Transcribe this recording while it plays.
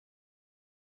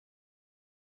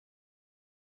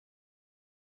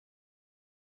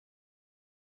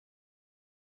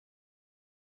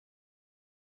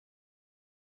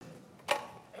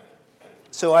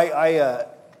So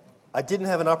I didn't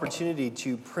have an opportunity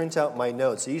to print out my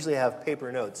notes. I usually have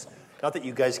paper notes. Not that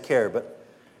you guys care, but...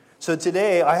 So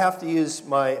today I have to use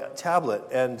my tablet,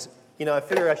 and, I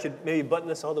figure I should maybe button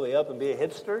this all the way up and be a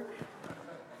hipster.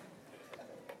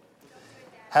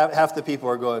 Half the people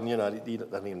are going, you don't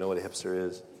even know what a hipster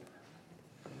is.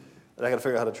 And I got to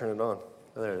figure out how to turn it on.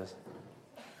 Oh, there it is.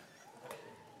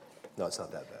 No, it's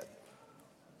not that bad.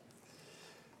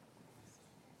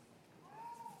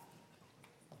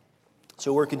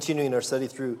 So we're continuing our study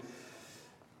through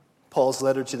Paul's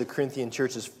letter to the Corinthian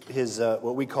churches, his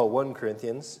what we call 1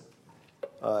 Corinthians.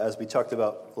 As we talked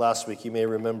about last week, you may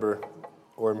remember,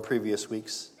 or in previous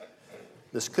weeks,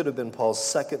 this could have been Paul's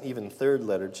second, even third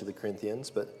letter to the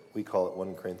Corinthians, but we call it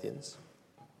 1 Corinthians.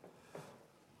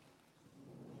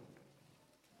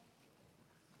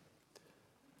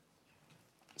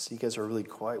 So you guys are really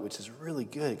quiet, which is really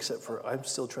good, except for I'm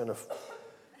still trying to...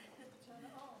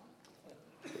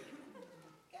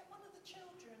 Get one of the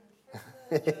children.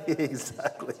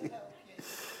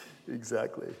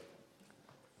 Exactly.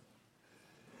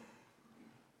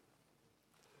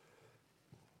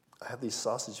 I have these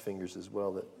sausage fingers as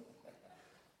well that...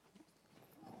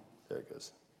 There it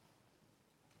goes.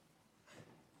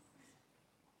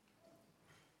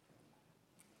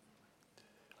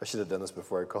 I should have done this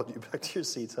before I called you back to your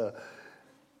seats, huh?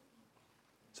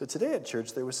 So today at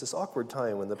church, there was this awkward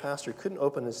time when the pastor couldn't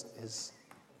open his...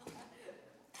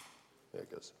 There it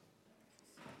goes.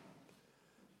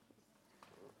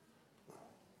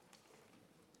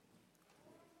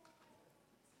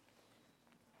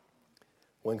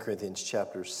 (1 Corinthians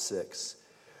chapter 6).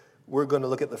 We're going to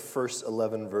look at the first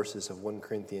 11 verses of 1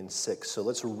 Corinthians 6. So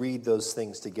let's read those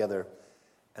things together,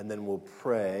 and then we'll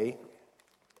pray,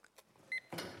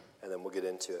 and then we'll get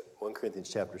into it. 1 Corinthians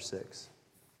chapter 6.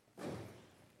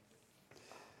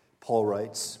 Paul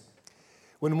writes,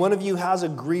 "When one of you has a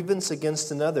grievance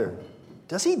against another,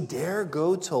 does he dare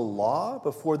go to law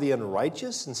before the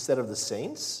unrighteous instead of the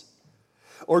saints?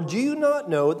 Or do you not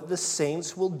know that the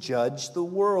saints will judge the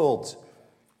world?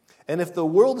 And if the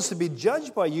world is to be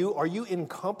judged by you, are you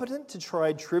incompetent to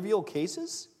try trivial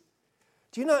cases?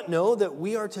 Do you not know that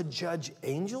we are to judge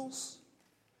angels?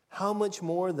 How much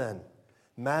more then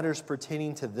matters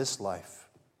pertaining to this life?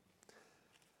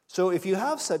 So if you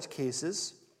have such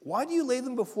cases, why do you lay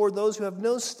them before those who have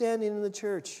no standing in the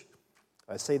church?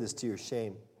 I say this to your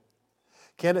shame.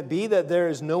 Can it be that there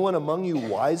is no one among you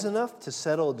wise enough to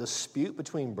settle a dispute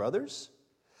between brothers?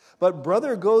 But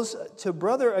brother goes to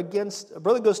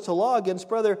law against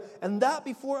brother, and that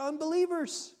before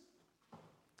unbelievers.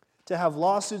 To have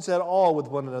lawsuits at all with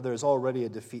one another is already a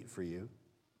defeat for you.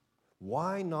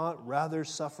 Why not rather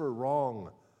suffer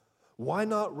wrong? Why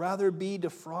not rather be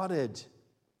defrauded?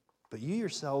 But you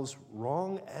yourselves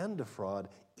wrong and defraud,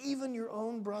 even your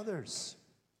own brothers.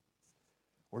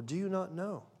 Or do you not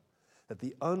know that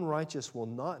the unrighteous will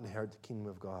not inherit the kingdom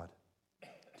of God?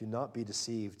 Do not be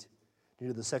deceived.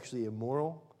 Neither the sexually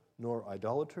immoral, nor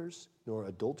idolaters, nor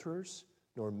adulterers,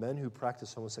 nor men who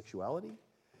practice homosexuality,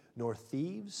 nor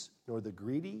thieves, nor the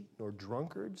greedy, nor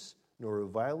drunkards, nor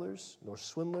revilers, nor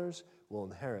swindlers will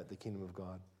inherit the kingdom of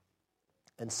God.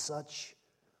 And such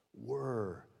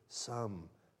were some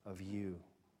of you.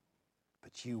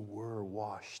 But you were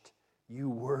washed,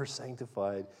 you were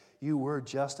sanctified, you were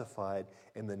justified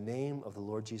in the name of the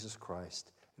Lord Jesus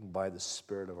Christ and by the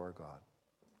Spirit of our God.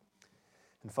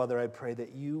 And Father, I pray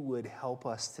that you would help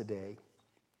us today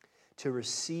to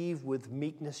receive with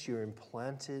meekness your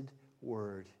implanted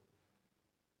word.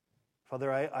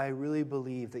 Father, I really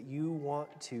believe that you want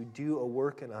to do a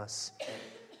work in us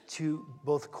to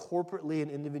both corporately and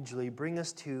individually bring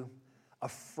us to a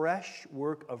fresh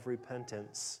work of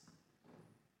repentance,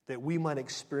 that we might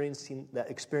experience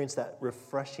that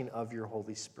refreshing of your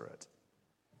Holy Spirit.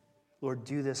 Lord,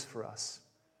 do this for us.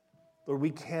 Lord,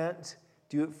 we can't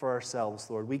do it for ourselves,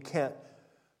 Lord. We can't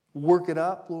work it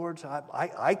up, Lord.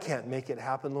 I can't make it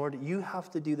happen, Lord. You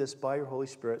have to do this by your Holy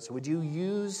Spirit. So would you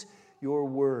use your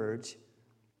word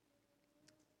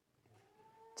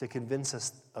to convince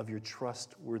us of your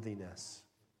trustworthiness?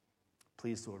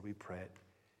 Please, Lord, we pray it.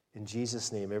 In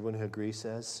Jesus' name, everyone who agrees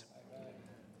says, Amen.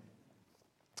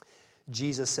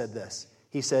 Jesus said this.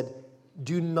 He said,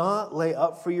 "Do not lay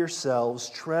up for yourselves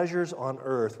treasures on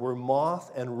earth where moth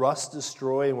and rust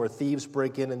destroy and where thieves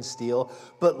break in and steal,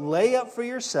 but lay up for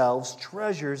yourselves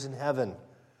treasures in heaven,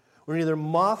 where neither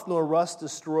moth nor rust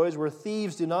destroys, where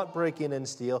thieves do not break in and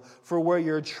steal. For where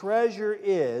your treasure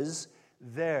is,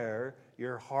 there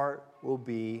your heart will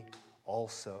be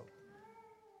also."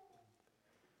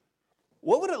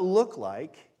 What would it look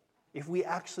like if we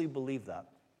actually believed that?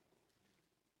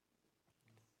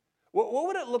 What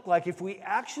would it look like if we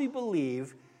actually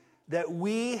believe that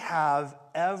we have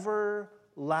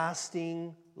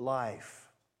everlasting life?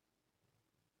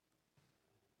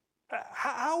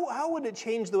 How would it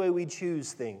change the way we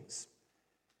choose things?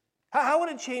 How would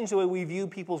it change the way we view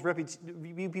people's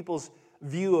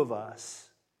view of us?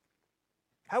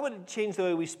 How would it change the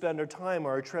way we spend our time,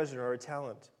 or our treasure, or our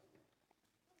talent?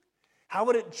 How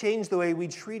would it change the way we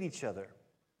treat each other?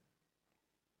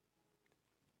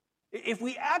 If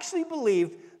we actually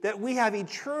believed that we have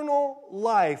eternal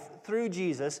life through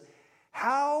Jesus,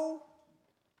 how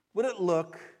would it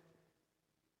look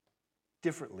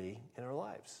differently in our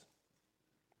lives?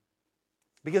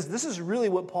 Because this is really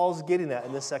what Paul's getting at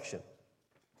in this section.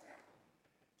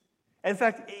 In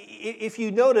fact, if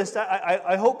you noticed,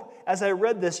 I hope as I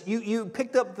read this, you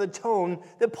picked up the tone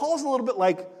that Paul's a little bit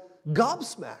like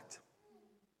gobsmacked.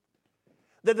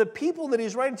 That the people that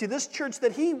he's writing to, this church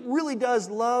that he really does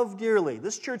love dearly,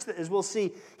 this church that, as we'll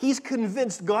see, he's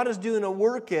convinced God is doing a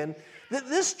work in, that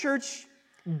this church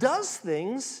does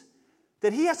things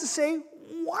that he has to say,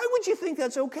 why would you think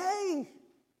that's okay?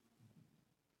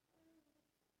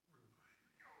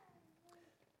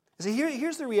 See,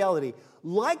 here's the reality.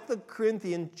 Like the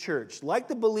Corinthian church, like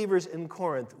the believers in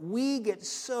Corinth, we get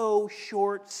so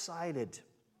short-sighted.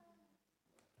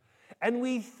 And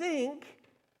we think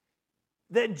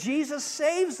that Jesus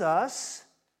saves us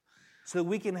so that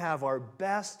we can have our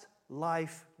best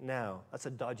life now. That's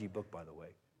a dodgy book, by the way.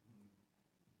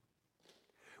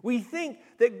 We think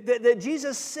that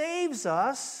Jesus saves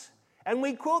us, and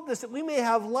we quote this, that we may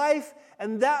have life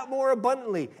and that more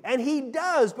abundantly. And he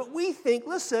does, but we think,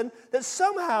 listen, that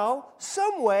somehow,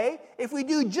 some way, if we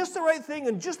do just the right thing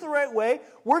in just the right way,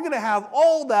 we're going to have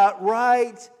all that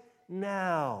right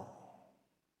now.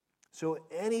 So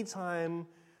anytime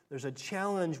there's a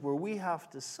challenge where we have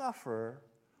to suffer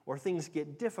or things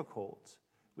get difficult,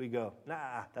 we go,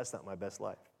 nah, that's not my best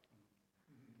life.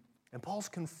 And Paul's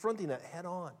confronting that head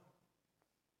on.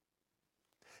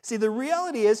 See, the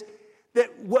reality is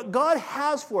that what God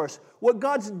has for us, what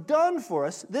God's done for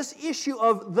us, this issue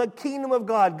of the kingdom of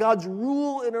God, God's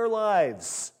rule in our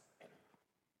lives.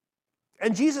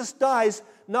 And Jesus dies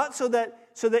not so that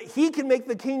he can make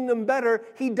the kingdom better.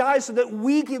 He dies so that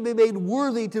we can be made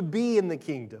worthy to be in the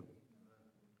kingdom.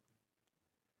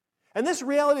 And this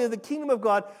reality of the kingdom of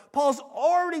God, Paul's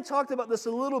already talked about this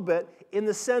a little bit in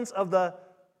the sense of the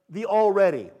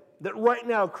already. That right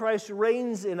now Christ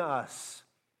reigns in us.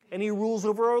 And he rules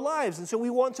over our lives. And so we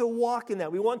want to walk in that.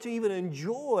 We want to even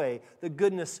enjoy the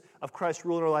goodness of Christ's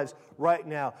rule in our lives right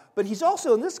now. But he's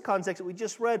also, in this context that we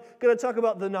just read, going to talk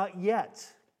about the not yet.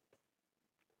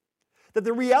 That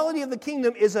the reality of the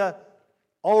kingdom is a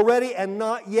already and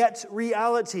not yet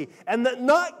reality. And that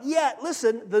not yet,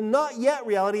 listen, the not yet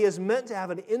reality is meant to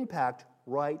have an impact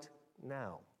right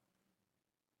now.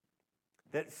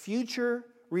 That future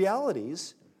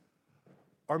realities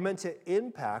are meant to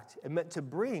impact and meant to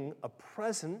bring a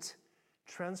present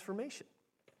transformation.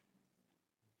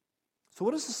 So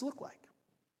what does this look like?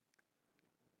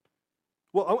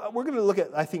 Well, we're going to look at,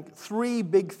 I think, three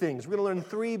big things. We're going to learn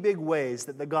three big ways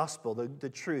that the gospel, the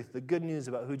truth, the good news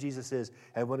about who Jesus is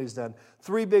and what he's done,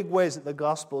 three big ways that the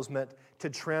gospel is meant to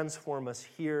transform us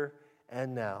here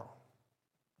and now.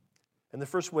 And the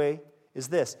first way is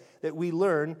this, that we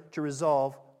learn to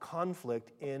resolve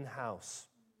conflict in-house.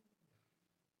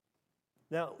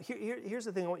 Now, here's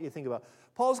the thing I want you to think about.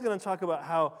 Paul's going to talk about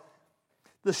how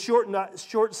the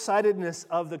short-sightedness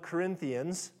of the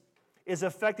Corinthians is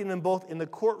affecting them both in the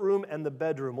courtroom and the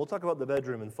bedroom. We'll talk about the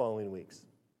bedroom in following weeks.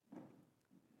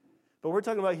 But we're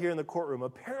talking about here in the courtroom.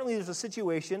 Apparently there's a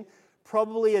situation,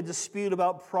 probably a dispute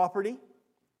about property,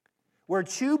 where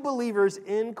two believers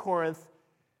in Corinth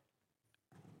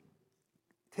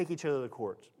take each other to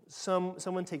court.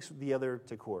 Someone takes the other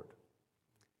to court.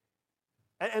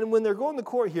 And when they're going to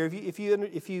court here, if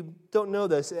you don't know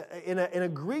this, in a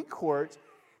Greek court,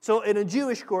 so in a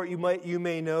Jewish court, you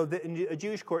may know that in a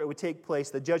Jewish court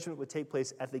the judgment would take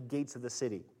place at the gates of the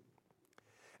city.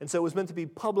 And so it was meant to be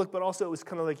public, but also it was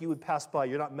kind of like you would pass by.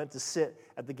 You're not meant to sit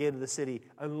at the gate of the city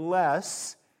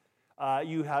unless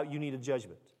you need a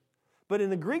judgment. But in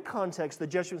the Greek context, the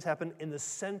judgments happen in the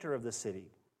center of the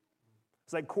city.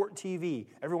 It's like court TV.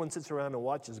 Everyone sits around and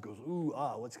watches and goes,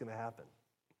 what's going to happen?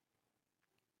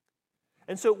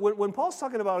 And so when Paul's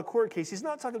talking about a court case, he's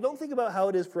not talking, don't think about how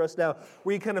it is for us now,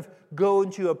 where you kind of go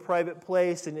into a private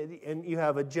place and you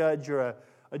have a judge or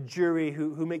a jury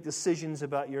who make decisions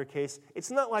about your case.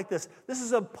 It's not like this. This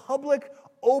is a public,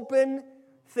 open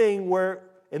thing where,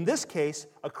 in this case,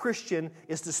 a Christian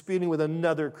is disputing with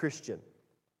another Christian.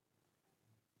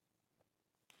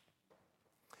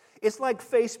 It's like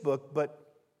Facebook, but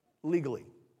legally.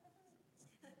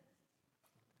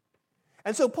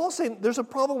 And so Paul's saying there's a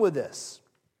problem with this.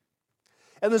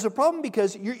 And there's a problem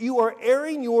because you are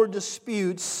airing your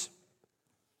disputes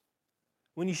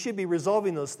when you should be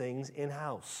resolving those things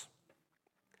in-house.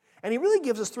 And he really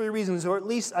gives us three reasons, or at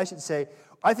least I should say,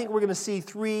 I think we're going to see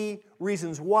three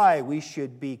reasons why we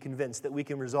should be convinced that we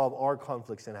can resolve our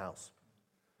conflicts in-house.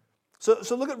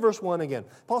 So look at verse 1 again.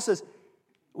 Paul says,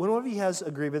 when one of you has a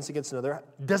grievance against another,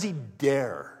 does he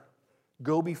dare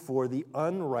go before the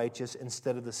unrighteous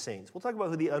instead of the saints? We'll talk about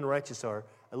who the unrighteous are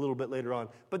a little bit later on.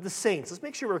 But the saints, let's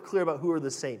make sure we're clear about who are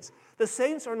the saints. The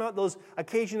saints are not those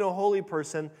occasional holy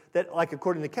person that, like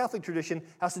according to Catholic tradition,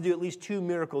 has to do at least 2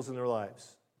 miracles in their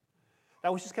lives.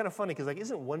 That was just kind of funny because,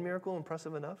 isn't one miracle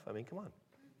impressive enough? I mean, come on.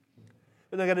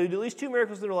 But they got to do at least 2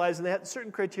 miracles in their lives, and they had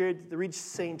certain criteria to reach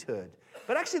sainthood.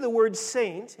 But actually, the word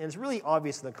saint, and it's really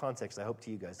obvious in the context, I hope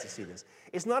to you guys to see this,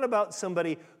 it's not about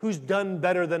somebody who's done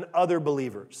better than other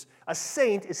believers. A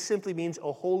saint simply means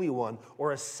a holy one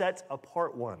or a set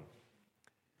apart one.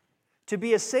 To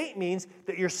be a saint means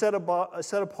that you're set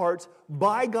apart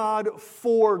by God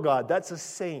for God. That's a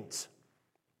saint.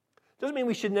 Doesn't mean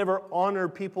we should never honor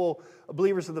people,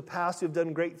 believers of the past who have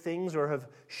done great things or have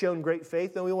shown great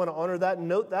faith. No, we want to honor that and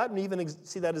note that and even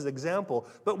see that as an example.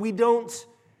 But we don't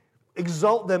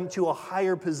exalt them to a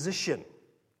higher position.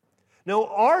 No,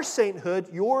 our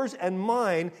sainthood, yours and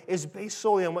mine, is based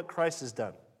solely on what Christ has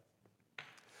done.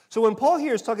 So when Paul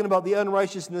here is talking about the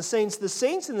unrighteous and the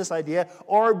saints in this idea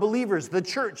are believers, the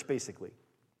church, basically.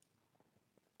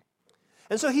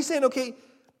 And so he's saying, okay,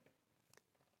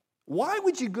 why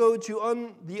would you go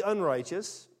to the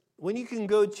unrighteous when you can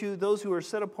go to those who are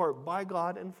set apart by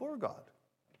God and for God?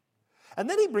 And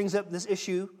then he brings up this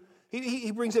issue.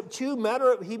 He brings up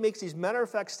he makes these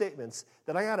matter-of-fact statements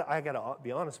that I gotta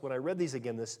be honest, when I read these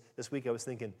again this week, I was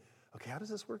thinking, okay, how does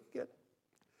this work again?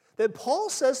 That Paul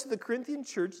says to the Corinthian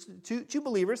church, to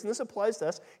believers, and this applies to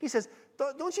us, he says,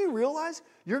 don't you realize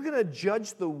you're going to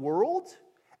judge the world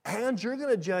and you're going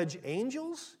to judge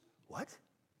angels? What?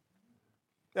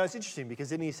 Now, it's interesting because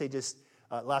didn't he say just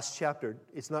last chapter,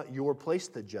 it's not your place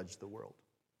to judge the world.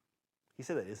 He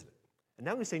said that, isn't it? And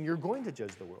now he's saying you're going to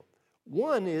judge the world.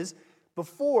 One is,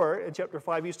 before, in chapter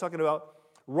 5, he was talking about,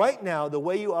 right now, the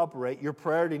way you operate, your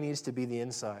priority needs to be the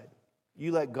inside.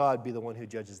 You let God be the one who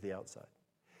judges the outside.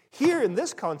 Here, in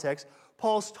this context,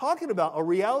 Paul's talking about a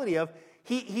reality of,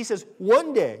 he says,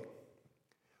 one day,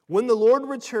 when the Lord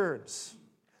returns,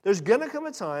 there's going to come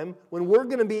a time when we're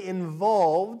going to be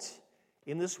involved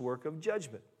in this work of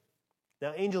judgment.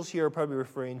 Now, angels here are probably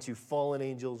referring to fallen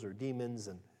angels or demons.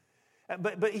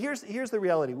 But here's the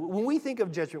reality. When we think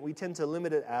of judgment, we tend to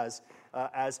limit it as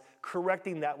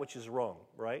correcting that which is wrong,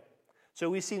 right? So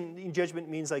we've seen judgment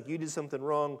means like you did something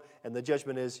wrong, and the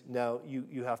judgment is now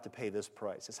you have to pay this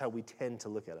price. That's how we tend to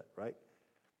look at it, right?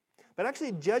 But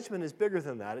actually, judgment is bigger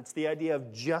than that. It's the idea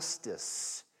of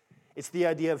justice. It's the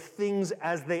idea of things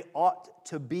as they ought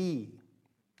to be.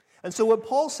 And so what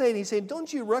Paul's saying, he's saying,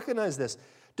 don't you recognize this?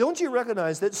 Don't you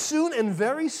recognize that soon and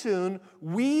very soon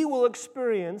we will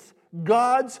experience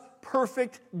God's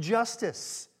perfect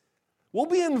justice? We'll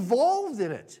be involved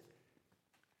in it.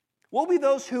 We'll be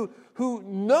those who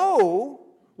know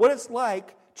what it's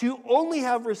like to only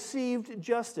have received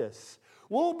justice.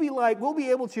 We'll be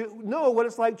able to know what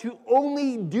it's like to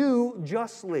only do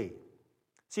justly.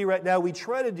 See, right now we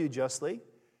try to do justly,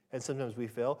 and sometimes we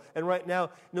fail. And right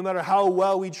now, no matter how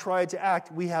well we try to act,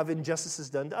 we have injustices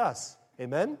done to us.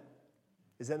 Amen?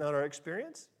 Is that not our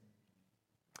experience?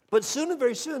 But soon and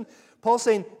very soon, Paul's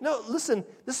saying, no, listen,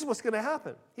 this is what's going to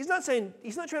happen. He's not trying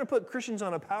to put Christians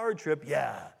on a power trip.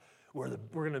 Yeah, we're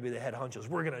going to be the head honchos.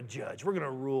 We're going to judge. We're going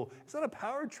to rule. It's not a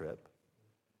power trip.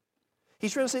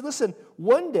 He's trying to say, listen,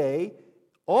 one day,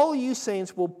 all you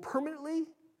saints will permanently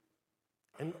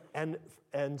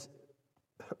and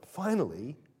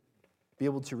finally be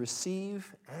able to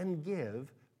receive and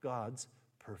give God's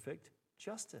perfect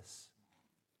justice.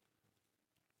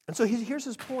 And so here's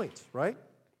his point, right?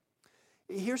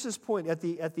 Here's his point at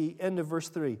the end of verse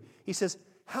 3. He says,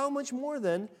 how much more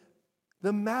then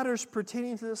the matters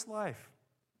pertaining to this life?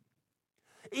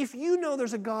 If you know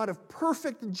there's a God of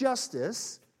perfect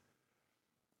justice,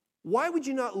 why would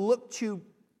you not look to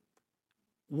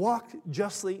walk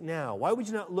justly now? Why would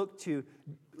you not look to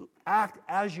act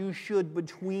as you should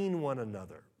between one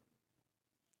another?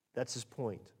 That's his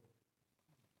point.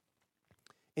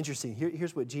 Interesting.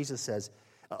 Here's what Jesus says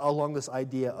along this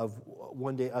idea of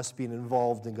one day us being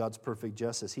involved in God's perfect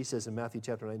justice. He says in Matthew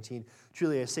chapter 19,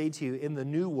 truly I say to you, in the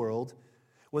new world,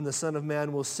 When the Son of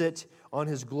Man will sit on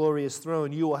his glorious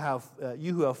throne, you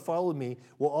who have followed me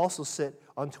will also sit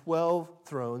on 12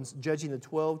 thrones, judging the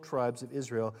 12 tribes of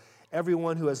Israel.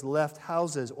 Everyone who has left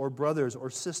houses or brothers or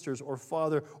sisters or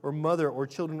father or mother or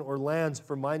children or lands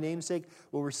for my name's sake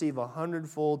will receive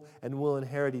 100-fold and will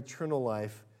inherit eternal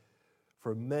life.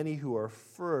 For many who are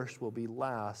first will be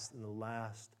last, and the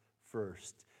last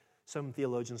first. Some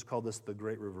theologians call this the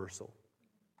great reversal,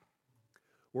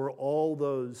 where all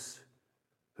those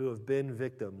who have been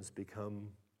victims become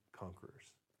conquerors.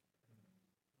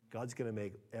 God's going to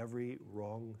make every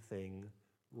wrong thing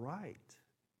right.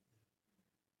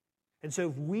 And so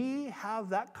if we have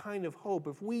that kind of hope,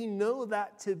 if we know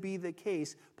that to be the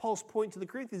case, Paul's point to the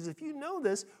Corinthians, if you know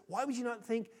this, why would you not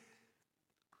think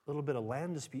a little bit of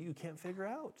land dispute you can't figure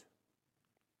out?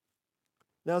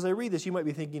 Now, as I read this, you might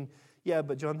be thinking, yeah,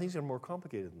 but John, things are more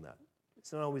complicated than that.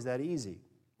 It's not always that easy.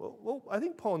 Well, I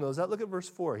think Paul knows that. Look at verse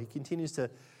 4. He continues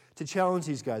to challenge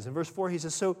these guys. In verse 4, he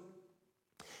says, so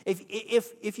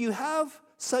if you have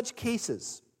such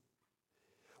cases,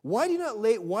 why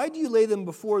do you lay them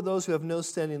before those who have no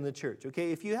standing in the church?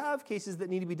 Okay, if you have cases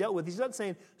that need to be dealt with, he's not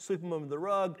saying sweep them under the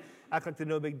rug, act like they're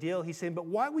no big deal. He's saying, but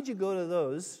why would you go to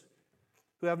those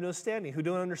who have no standing, who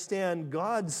don't understand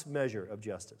God's measure of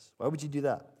justice? Why would you do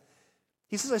that?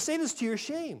 He says, I say this to your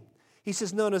shame. He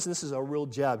says, notice, and this is a real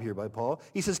jab here by Paul.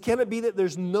 He says, can it be that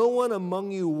there's no one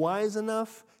among you wise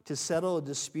enough to settle a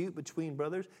dispute between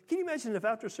brothers? Can you imagine if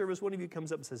after service one of you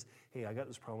comes up and says, hey, I got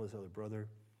this problem with this other brother,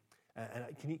 and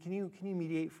can you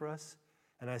mediate for us?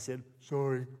 And I said,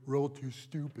 sorry, we're all too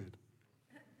stupid.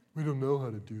 We don't know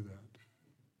how to do that.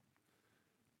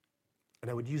 And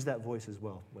I would use that voice as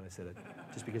well when I said it,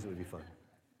 just because it would be fun.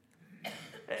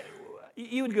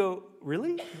 You would go,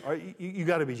 really? You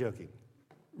got to be joking.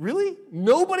 Really?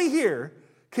 Nobody here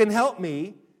can help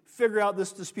me figure out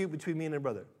this dispute between me and a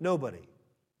brother. Nobody.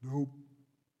 Nope.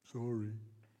 Sorry.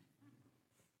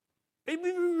 It'd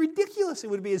be ridiculous. It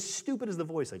would be as stupid as the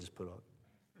voice I just put on.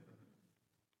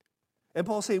 And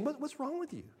Paul's saying, what's wrong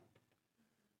with you?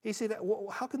 He said,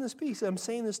 how can this be? He said, I'm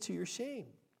saying this to your shame.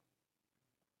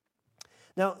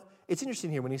 Now, it's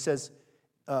interesting here when he says,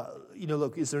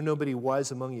 look, is there nobody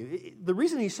wise among you? The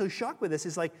reason he's so shocked with this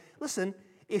is like, listen,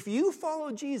 if you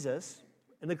follow Jesus,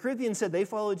 and the Corinthians said they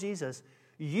follow Jesus,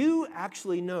 you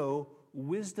actually know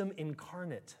wisdom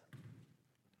incarnate.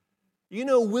 You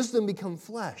know wisdom become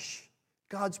flesh.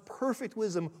 God's perfect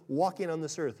wisdom walking on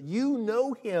this earth. You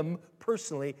know him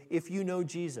personally if you know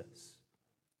Jesus.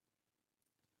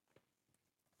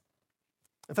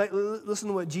 In fact, listen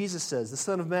to what Jesus says. The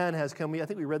Son of Man has come. I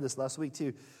think we read this last week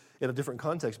too in a different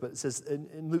context, but it says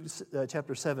in Luke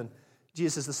chapter 7,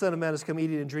 Jesus says, the Son of Man has come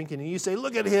eating and drinking, and you say,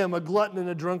 look at him, a glutton and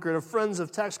a drunkard, a friends of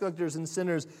tax collectors and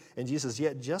sinners. And Jesus,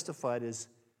 yet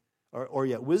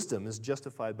wisdom is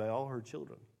justified by all her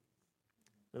children.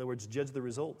 In other words, judge the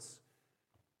results.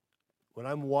 When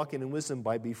I'm walking in wisdom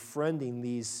by befriending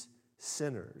these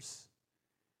sinners,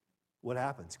 what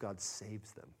happens? God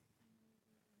saves them.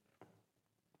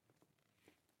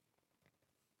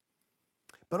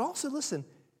 But also, listen,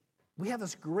 we have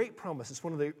this great promise. It's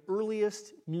one of the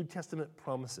earliest New Testament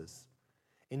promises.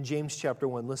 In James chapter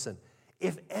 1, listen,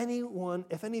 if any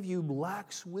of you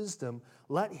lacks wisdom,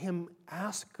 let him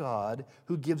ask God,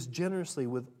 who gives generously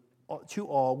to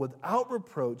all without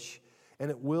reproach, and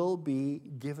it will be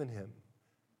given him.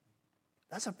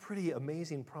 That's a pretty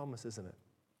amazing promise, isn't it?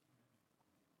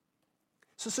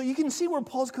 So you can see where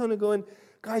Paul's kind of going,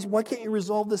 guys, why can't you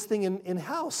resolve this thing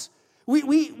in-house?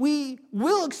 We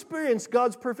will experience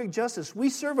God's perfect justice. We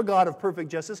serve a God of perfect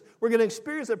justice. We're going to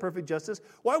experience that perfect justice.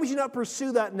 Why would you not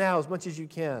pursue that now as much as you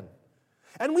can?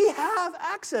 And we have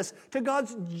access to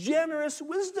God's generous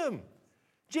wisdom.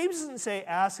 James doesn't say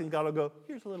ask and God will go,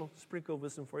 here's a little sprinkle of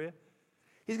wisdom for you.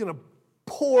 He's going to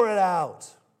pour it out.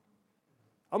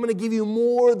 I'm going to give you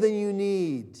more than you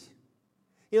need.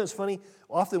 You know, it's funny.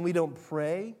 Often we don't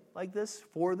pray like this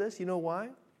for this. You know why?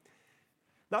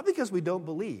 Not because we don't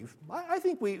believe. I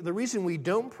think the reason we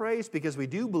don't pray is because we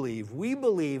do believe. We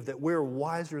believe that we're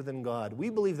wiser than God. We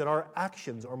believe that our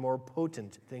actions are more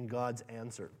potent than God's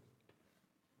answer.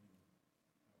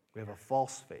 We have a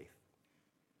false faith.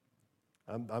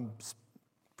 I'm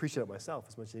preaching it myself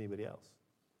as much as anybody else.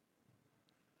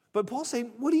 But Paul's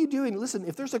saying, what are you doing? Listen,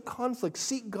 if there's a conflict,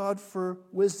 seek God for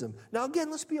wisdom. Now again,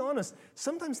 let's be honest.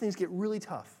 Sometimes things get really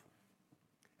tough.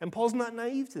 And Paul's not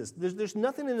naive to this. There's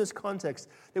nothing in this context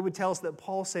that would tell us that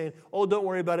Paul's saying, oh, don't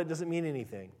worry about it, doesn't mean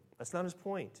anything. That's not his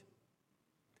point.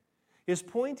 His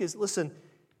point is, listen,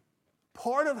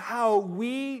 part of how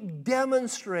we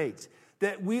demonstrate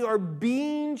that we are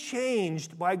being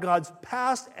changed by God's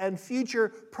past and future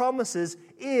promises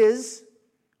is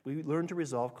We learn to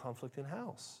resolve conflict in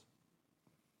house.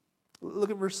 Look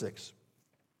at verse 6.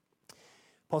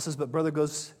 Paul says, but brother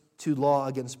goes to law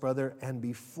against brother and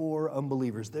before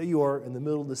unbelievers. There you are in the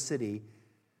middle of the city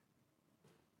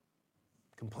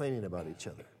complaining about each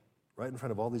other, right in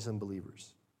front of all these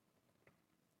unbelievers.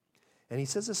 And he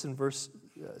says this in verse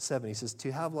 7. He says,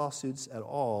 to have lawsuits at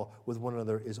all with one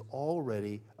another is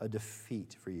already a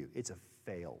defeat for you. It's a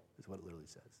fail, is what it literally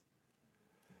says.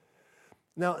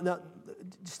 Now,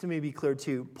 just to maybe be clear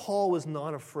too, Paul was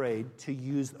not afraid to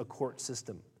use a court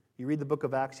system. You read the book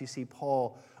of Acts, you see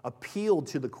Paul appealed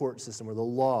to the court system or the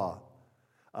law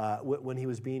when he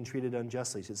was being treated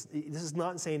unjustly. This is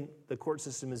not saying the court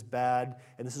system is bad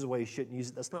and this is why you shouldn't use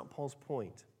it. That's not Paul's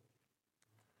point.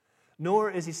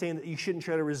 Nor is he saying that you shouldn't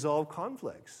try to resolve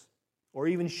conflicts or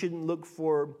even shouldn't look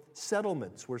for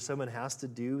settlements where someone has to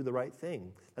do the right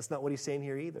thing. That's not what he's saying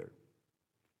here either.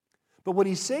 But what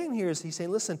he's saying here is he's saying,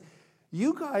 listen,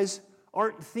 you guys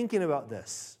aren't thinking about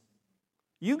this.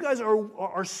 You guys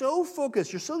are so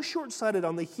focused, you're so short-sighted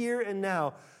on the here and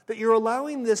now that you're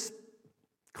allowing this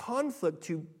conflict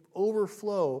to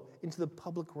overflow into the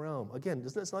public realm. Again,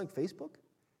 doesn't that sound like Facebook?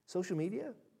 Social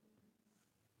media?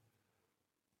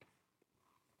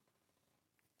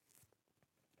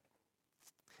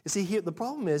 You see, here the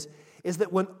problem is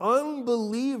that when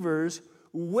unbelievers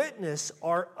witness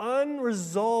our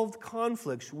unresolved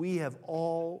conflicts, we have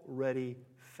already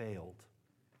failed.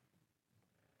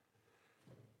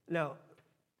 Now,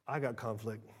 I got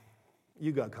conflict.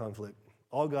 You got conflict.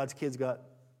 All God's kids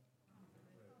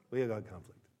we got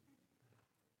conflict.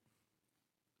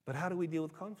 But how do we deal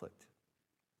with conflict?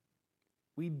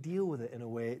 We deal with it in a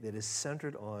way that is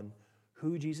centered on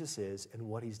who Jesus is and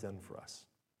what he's done for us.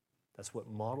 That's what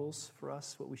models for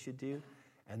us what we should do,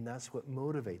 and that's what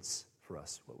motivates for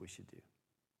us what we should do.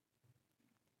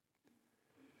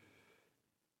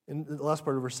 In the last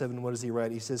part of verse 7, what does he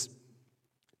write? He says,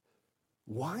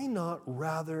 why not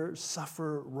rather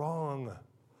suffer wrong?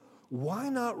 Why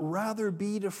not rather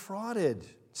be defrauded?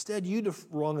 Instead, you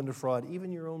wrong and defraud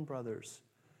even your own brothers.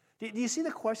 Do you see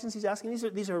the questions he's asking?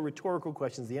 These are rhetorical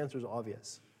questions. The answer is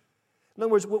obvious. In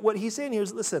other words, what he's saying here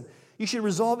is, listen, you should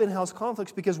resolve in-house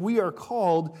conflicts because we are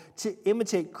called to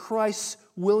imitate Christ's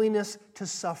willingness to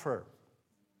suffer.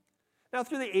 Now,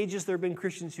 through the ages, there have been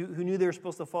Christians who knew they were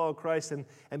supposed to follow Christ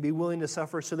and be willing to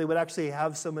suffer, so they would actually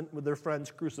have someone with their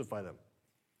friends crucify them.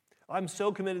 I'm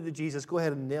so committed to Jesus, go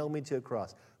ahead and nail me to a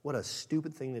cross. What a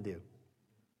stupid thing to do.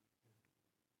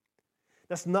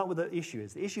 That's not what the issue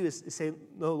is. The issue is saying,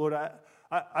 no, Lord,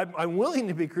 I'm willing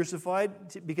to be crucified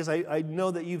because I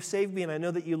know that you've saved me and I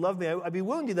know that you love me. I'd be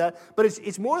willing to do that, but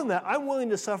it's more than that. I'm willing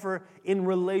to suffer in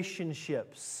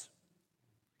relationships.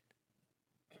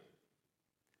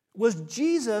 Was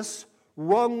Jesus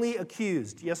wrongly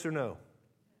accused? Yes or no?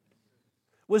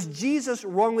 Was Jesus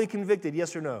wrongly convicted?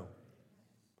 Yes or no?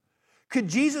 Could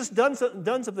Jesus done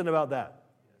something about that?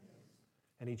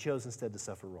 And he chose instead to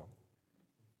suffer wrong.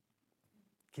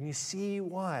 Can you see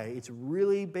why it's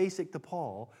really basic to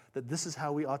Paul that this is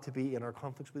how we ought to be in our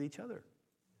conflicts with each other?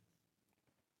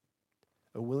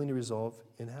 Are willing to resolve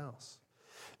in-house.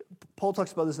 Paul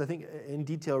talks about this, I think, in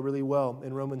detail really well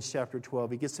in Romans chapter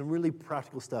 12. He gets some really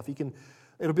practical stuff.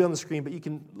 It'll be on the screen, but you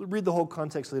can read the whole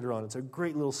context later on. It's a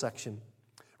great little section.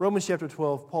 Romans chapter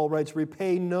 12, Paul writes,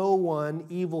 repay no one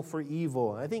evil for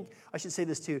evil. And I think I should say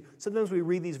this too. Sometimes we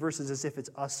read these verses as if it's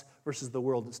us versus the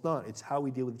world. It's not. It's how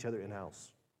we deal with each other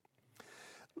in-house.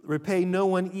 Repay no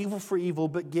one evil for evil,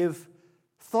 but give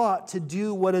thought to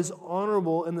do what is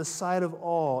honorable in the sight of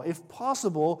all. If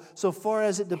possible, so far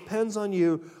as it depends on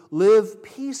you, live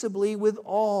peaceably with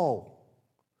all.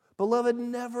 Beloved,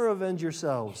 never avenge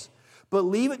yourselves, but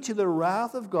leave it to the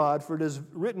wrath of God, for it is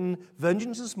written,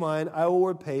 vengeance is mine, I will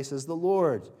repay, says the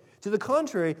Lord. To the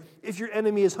contrary, if your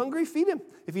enemy is hungry, feed him.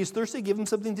 If he is thirsty, give him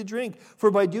something to drink. For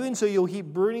by doing so, you'll heap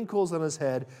burning coals on his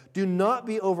head. Do not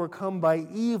be overcome by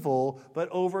evil, but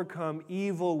overcome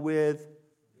evil with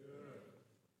good.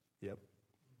 Yep.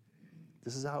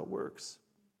 This is how it works.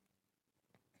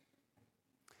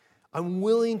 I'm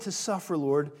willing to suffer,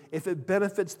 Lord, if it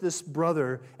benefits this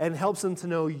brother and helps him to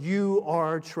know you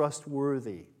are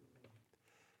trustworthy.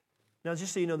 Now,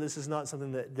 just so you know, this is not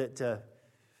something that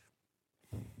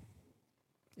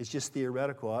it's just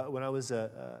theoretical. When I was an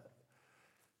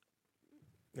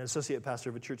associate pastor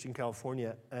of a church in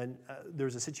California, and there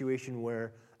was a situation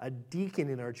where a deacon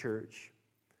in our church,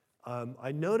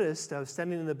 I noticed, I was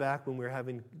standing in the back when we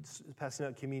were passing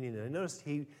out communion, and I noticed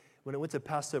when I went to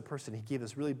pass to a person, he gave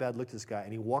this really bad look to this guy,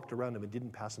 and he walked around him and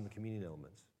didn't pass him the communion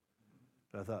elements.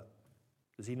 And I thought,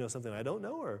 does he know something I don't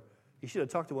know, or he should have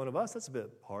talked to one of us? That's a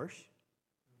bit harsh.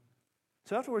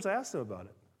 So afterwards, I asked him about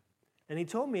it. And he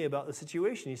told me about the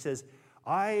situation. He says,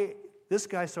 this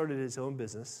guy started his own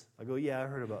business. I go, yeah, I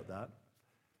heard about that.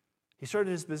 He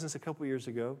started his business a couple years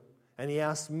ago, and he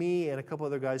asked me and a couple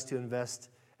other guys to invest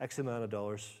X amount of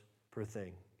dollars per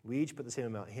thing. We each put the same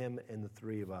amount, him and the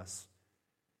three of us.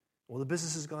 Well, the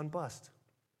business has gone bust.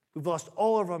 We've lost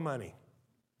all of our money.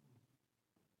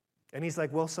 And he's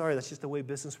like, well, sorry, that's just the way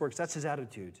business works. That's his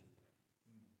attitude.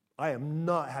 I am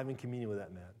not having communion with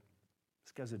that man.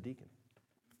 This guy's a deacon.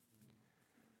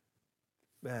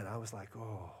 Man, I was like,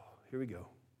 oh, here we go.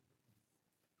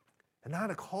 And I had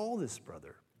to call this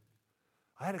brother.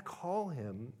 I had to call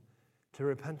him to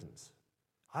repentance.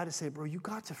 I had to say, bro, you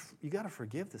got to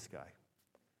forgive this guy.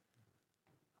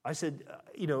 I said,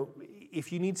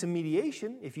 if you need some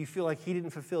mediation, if you feel like he didn't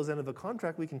fulfill his end of a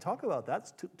contract, we can talk about that.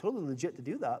 It's totally legit to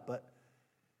do that. But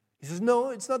he says,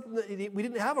 no, it's not. We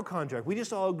didn't have a contract. We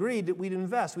just all agreed that we'd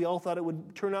invest. We all thought it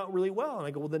would turn out really well. And I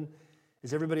go, well, then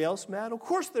is everybody else mad? Of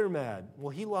course they're mad. Well,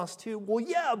 he lost too. Well,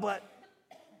 yeah, but.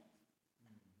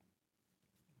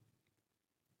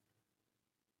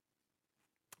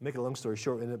 Make a long story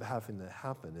short, what ended up having to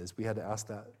happen is we had to ask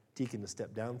that deacon to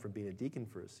step down from being a deacon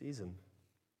for a season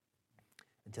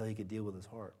until he could deal with his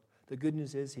heart. The good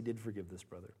news is he did forgive this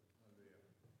brother.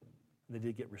 And they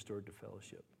did get restored to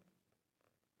fellowship.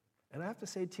 And I have to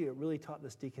say to you, it really taught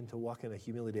this deacon to walk in a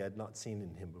humility I had not seen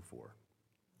in him before.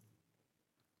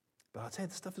 But I'll tell you,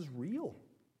 this stuff is real.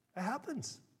 It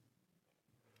happens.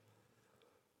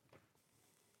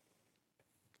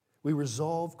 We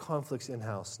resolve conflicts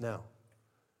in-house. Now,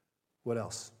 what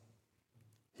else?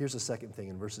 Here's the second thing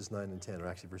in verses 9 and 10, or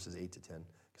actually verses 8 to 10,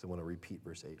 because I want to repeat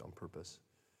verse 8 on purpose.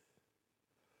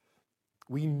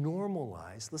 We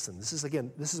normalize, listen, this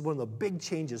is one of the big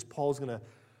changes Paul's going to,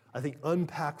 I think,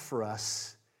 unpack for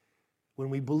us when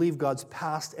we believe God's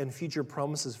past and future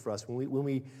promises for us, when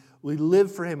we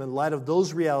live for him in light of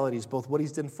those realities, both what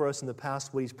he's done for us in the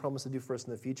past, what he's promised to do for us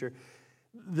in the future.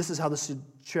 This is how this should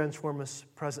transform us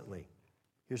presently.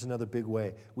 Here's another big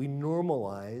way. We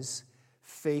normalize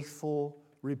faithful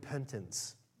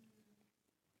repentance.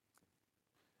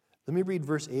 Let me read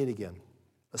verse 8 again,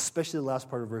 especially the last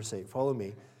part of verse 8. Follow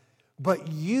me. But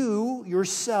you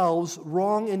yourselves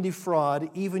wrong and defraud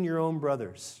even your own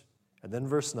brothers. And then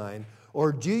verse 9.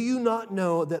 Or do you not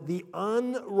know that the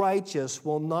unrighteous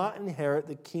will not inherit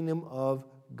the kingdom of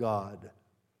God?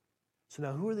 So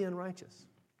now who are the unrighteous?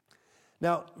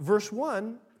 Now, verse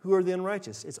 1, who are the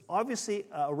unrighteous? It's obviously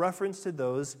a reference to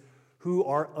those who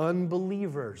are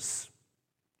unbelievers,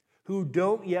 who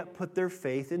don't yet put their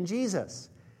faith in Jesus.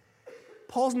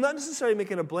 Paul's not necessarily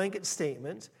making a blanket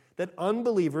statement that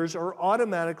unbelievers are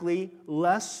automatically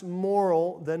less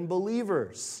moral than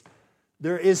believers.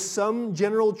 There is some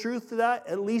general truth to that,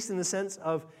 at least in the sense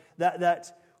of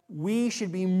that we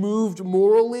should be moved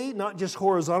morally, not just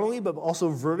horizontally, but also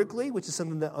vertically, which is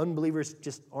something that unbelievers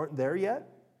just aren't there yet.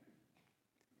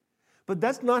 But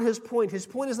that's not his point. His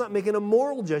point is not making a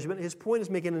moral judgment. His point is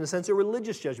making, in a sense, a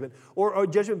religious judgment, or a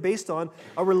judgment based on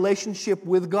a relationship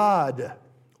with God.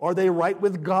 Are they right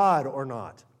with God or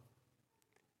not?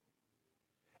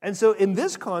 And so in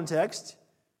this context,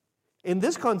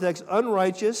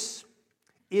 unrighteous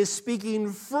is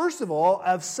speaking, first of all,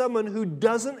 of someone who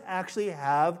doesn't actually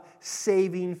have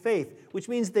saving faith, which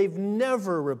means they've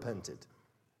never repented.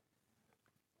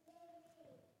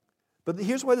 But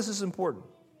here's why this is important.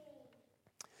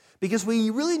 Because we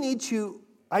really need to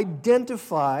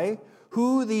identify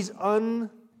who these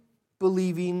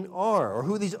unbelieving are, or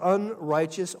who these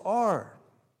unrighteous are.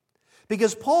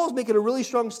 Because Paul's making a really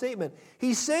strong statement.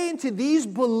 He's saying to these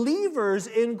believers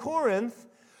in Corinth,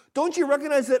 don't you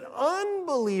recognize that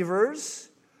unbelievers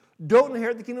don't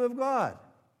inherit the kingdom of God?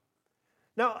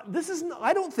 Now,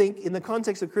 I don't think, in the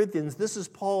context of Corinthians, this is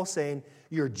Paul saying,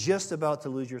 you're just about to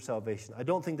lose your salvation. I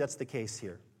don't think that's the case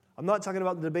here. I'm not talking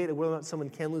about the debate of whether or not someone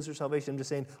can lose their salvation. I'm just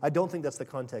saying, I don't think that's the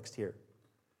context here.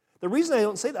 The reason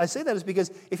I say that is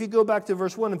because if you go back to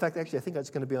verse 1, in fact, actually, I think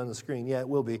that's going to be on the screen. Yeah, it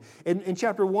will be. In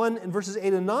chapter 1, in verses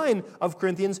 8 and 9 of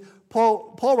Corinthians,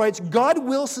 Paul writes, God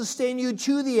will sustain you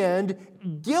to the end,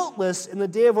 guiltless in the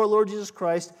day of our Lord Jesus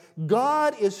Christ.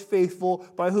 God is faithful,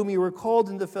 by whom you were called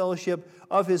into fellowship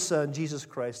of his Son, Jesus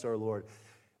Christ our Lord.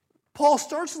 Paul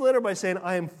starts the letter by saying,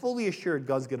 I am fully assured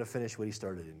God's going to finish what he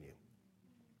started in you.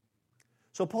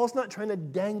 So Paul's not trying to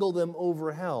dangle them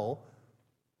over hell.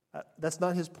 That's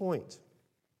not his point.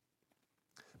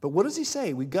 But what does he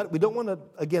say? We don't want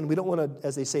to,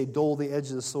 as they say, dull the edge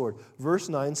of the sword. Verse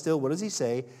 9 still, what does he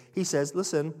say? He says,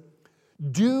 listen,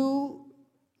 do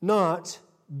not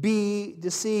be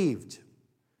deceived.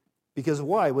 Because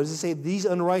why? What does it say? These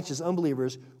unrighteous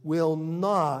unbelievers will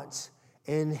not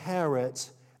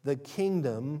inherit the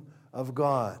kingdom of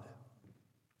God.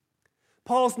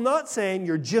 Paul's not saying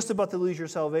you're just about to lose your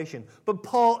salvation, but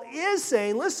Paul is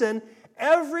saying, listen,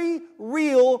 every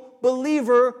real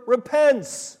believer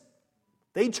repents.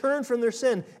 They turn from their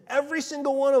sin, every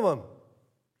single one of them.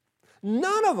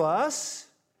 None of us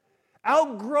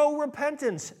outgrow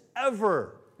repentance,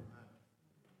 ever.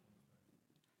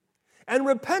 And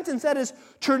repentance, that is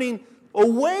turning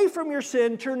away from your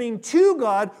sin, turning to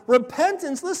God.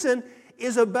 Repentance, listen,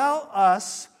 is about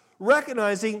us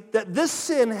recognizing that this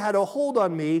sin had a hold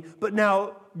on me, but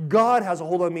now God has a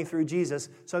hold on me through Jesus.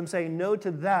 So I'm saying no to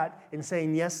that and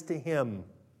saying yes to Him.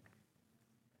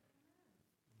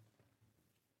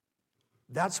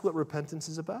 That's what repentance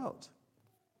is about.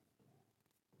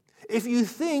 If you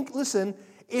think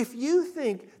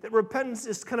that repentance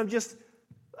is kind of just,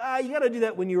 you got to do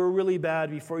that when you were really bad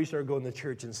before you started going to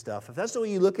church and stuff. If that's the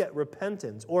way you look at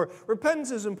repentance, or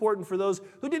repentance is important for those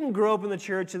who didn't grow up in the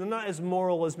church and they're not as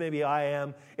moral as maybe I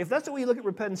am. If that's the way you look at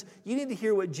repentance, you need to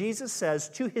hear what Jesus says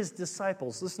to His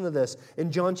disciples. Listen to this.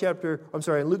 In Luke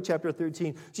chapter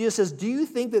 13, Jesus says, "Do you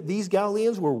think that these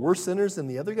Galileans were worse sinners than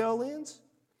the other Galileans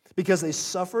because they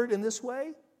suffered in this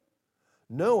way?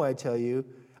 No, I tell you,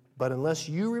 but unless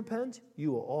you repent,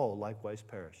 you will all likewise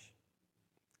perish."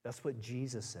 That's what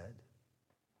Jesus said.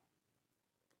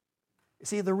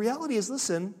 See, the reality is,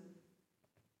 listen,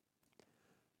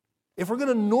 if we're going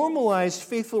to normalize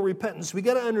faithful repentance, we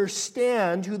got to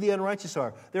understand who the unrighteous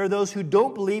are. There are those who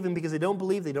don't believe, and because they don't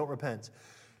believe, they don't repent.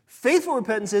 Faithful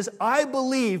repentance is, I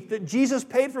believe that Jesus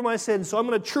paid for my sins, so I'm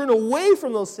going to turn away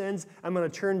from those sins. I'm going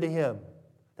to turn to Him.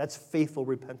 That's faithful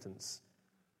repentance.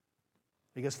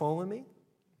 Are you guys following me?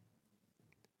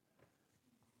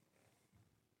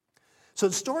 So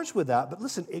it starts with that, but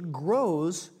listen, it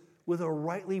grows with a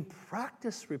rightly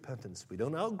practiced repentance. We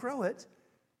don't outgrow it.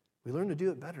 We learn to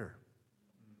do it better.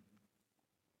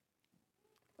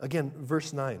 Again,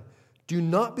 verse 9. Do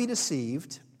not be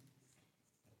deceived.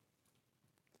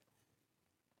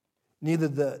 Neither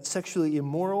the sexually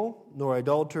immoral, nor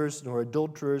idolaters, nor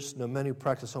adulterers, nor men who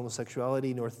practice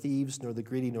homosexuality, nor thieves, nor the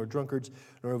greedy, nor drunkards,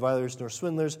 nor revilers, nor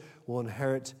swindlers will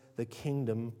inherit the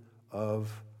kingdom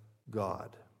of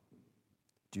God.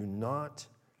 Do not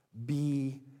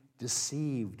be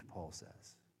deceived, Paul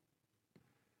says.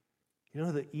 You know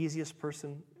who the easiest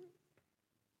person,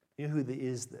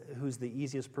 who's the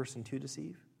easiest person to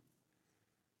deceive?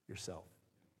 Yourself.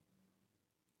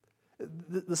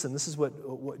 Listen, this is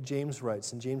what James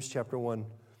writes in James chapter 1.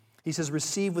 He says,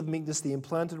 "Receive with meekness the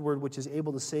implanted word which is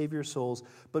able to save your souls,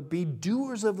 but be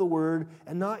doers of the word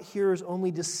and not hearers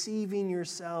only, deceiving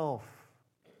yourself."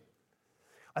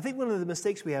 I think one of the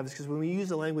mistakes we have is because when we use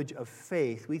the language of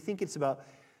faith, we think it's about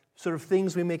sort of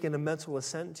things we make a mental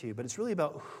assent to, but it's really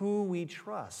about who we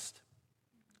trust.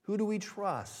 Who do we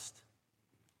trust?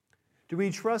 Do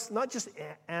we trust not just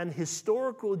an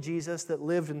historical Jesus that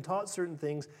lived and taught certain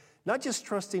things, not just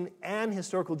trusting an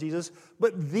historical Jesus,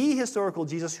 but the historical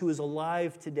Jesus who is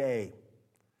alive today?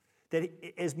 That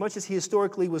as much as He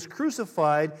historically was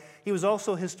crucified, He was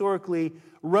also historically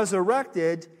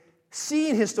resurrected,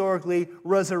 seen historically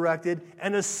resurrected,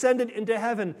 and ascended into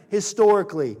heaven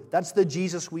historically. That's the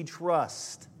Jesus we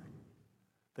trust.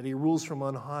 That He rules from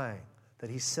on high. That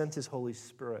He sent His Holy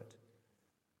Spirit.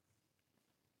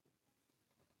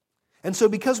 And so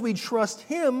because we trust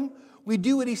Him, we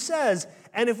do what He says.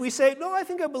 And if we say, no, I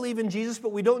think I believe in Jesus,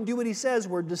 but we don't do what He says,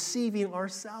 we're deceiving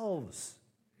ourselves.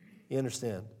 You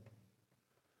understand?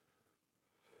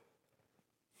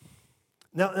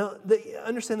 Now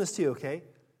understand this too, okay?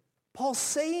 Paul's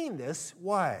saying this,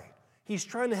 why? He's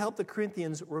trying to help the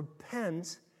Corinthians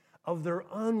repent of their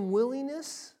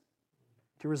unwillingness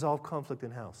to resolve conflict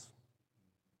in-house.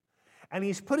 And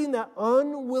he's putting that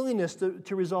unwillingness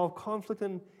to resolve conflict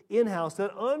in-house,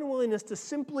 that unwillingness to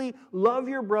simply love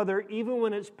your brother even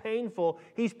when it's painful,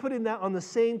 he's putting that on the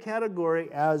same category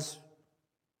as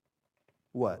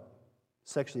what?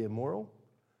 Sexually immoral?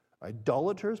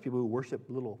 Idolaters, people who worship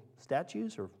little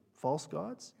statues or false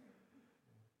gods?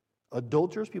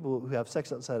 Adulterers, people who have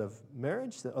sex outside of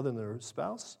marriage other than their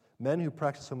spouse. Men who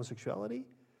practice homosexuality.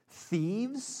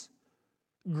 Thieves.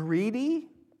 Greedy.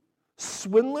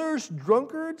 Swindlers.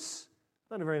 Drunkards.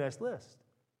 Not a very nice list.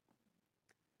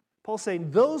 Paul's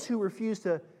saying those who refuse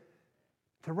to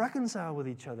reconcile with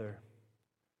each other,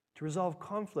 to resolve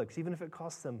conflicts, even if it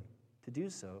costs them to do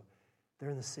so, they're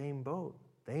in the same boat.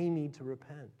 They need to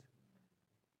repent.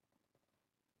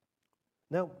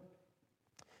 Now,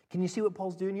 can you see what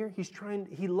Paul's doing here?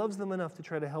 He loves them enough to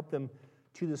try to help them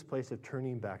to this place of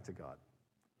turning back to God,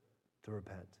 to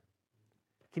repent.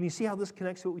 Can you see how this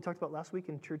connects to what we talked about last week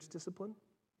in church discipline?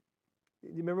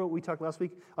 You remember what we talked last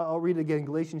week? I'll read it again,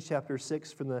 Galatians chapter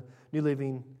 6 from the New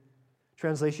Living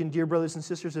Translation. Dear brothers and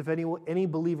sisters, if any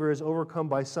believer is overcome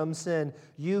by some sin,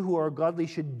 you who are godly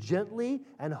should gently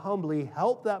and humbly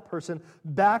help that person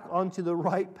back onto the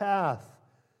right path.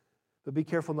 But be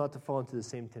careful not to fall into the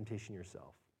same temptation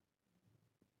yourself.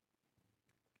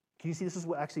 Can you see this is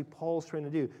what actually Paul's trying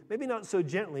to do? Maybe not so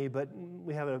gently, but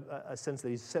we have a sense that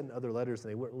he's sent other letters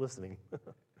and they weren't listening.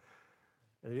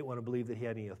 And they didn't want to believe that he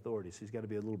had any authority, so he's got to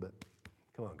be a little bit,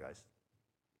 come on, guys.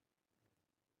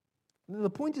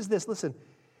 The point is this, listen,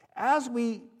 as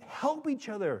we help each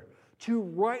other to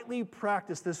rightly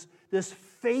practice this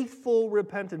faithful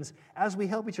repentance, as we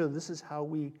help each other, this is how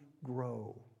we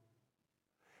grow.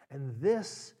 And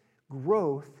this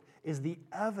growth is the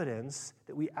evidence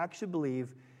that we actually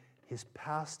believe his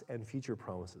past and future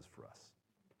promises for us.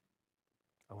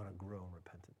 I want to grow in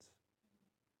repentance.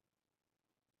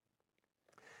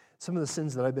 Some of the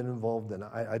sins that I've been involved in,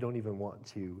 I don't even want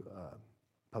to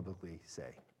publicly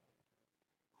say.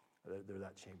 They're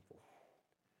that shameful.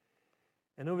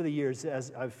 And over the years,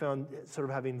 as I've found sort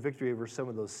of having victory over some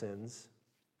of those sins,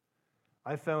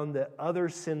 I found that other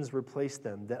sins replaced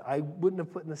them that I wouldn't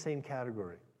have put in the same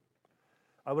category.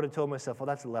 I would have told myself, well,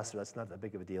 that's a lesser, that's not that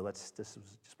big of a deal. This is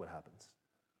just what happens.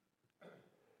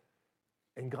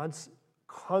 And God's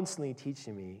constantly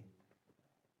teaching me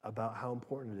about how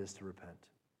important it is to repent.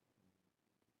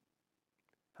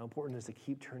 How important it is to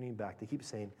keep turning back, to keep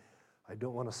saying, I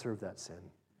don't want to serve that sin.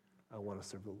 I want to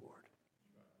serve the Lord.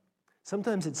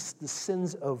 Sometimes it's the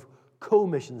sins of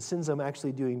commission, sins I'm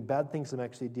actually doing, bad things I'm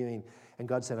actually doing. And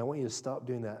God said, I want you to stop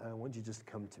doing that. I want you to just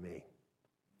come to me.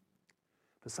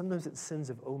 But sometimes it's sins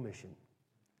of omission,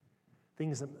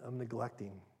 things I'm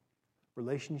neglecting,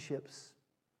 relationships,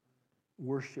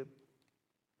 worship,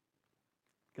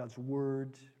 God's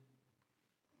word,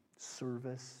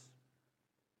 service,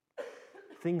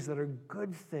 things that are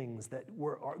good things that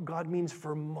God means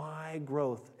for my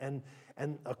growth and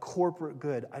a corporate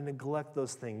good. I neglect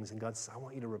those things, and God says, I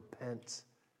want you to repent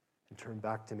and turn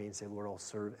back to me and say, Lord, I'll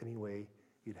serve any way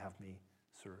you'd have me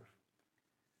serve.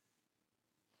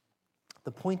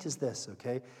 The point is this,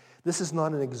 okay? This is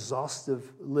not an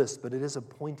exhaustive list, but it is a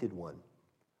pointed one.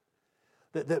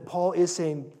 That Paul is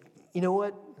saying, you know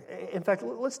what? In fact,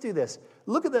 let's do this.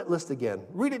 Look at that list again.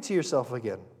 Read it to yourself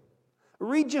again.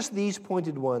 Read just these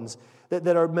pointed ones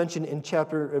that are mentioned in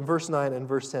verse 9 and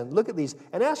verse 10. Look at these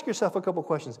and ask yourself a couple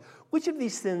questions. Which of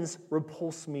these sins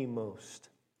repulse me most?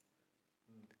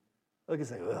 Look and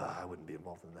say, I wouldn't be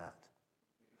involved in that.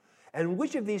 And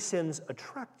which of these sins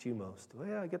attract you most? Well,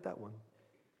 yeah, I get that one.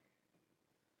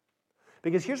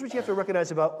 Because here's what you have to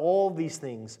recognize about all these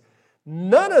things.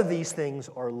 None of these things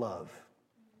are love.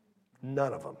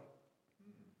 None of them.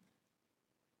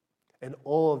 And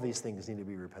all of these things need to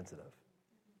be repented of.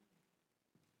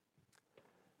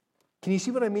 Can you see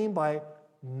what I mean by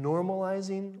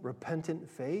normalizing repentant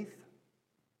faith?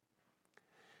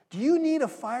 Do you need a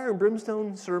fire and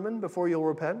brimstone sermon before you'll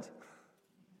repent?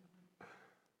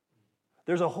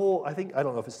 There's a whole, I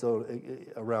don't know if it's still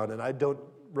around, and I'm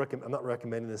not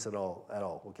recommending this at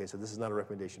all. Okay, so this is not a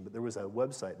recommendation, but there was a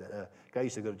website that a guy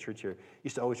used to go to church here,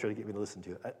 used to always try to get me to listen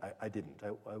to it. I didn't.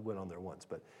 I went on there once,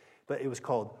 but it was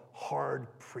called Hard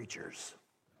Preachers.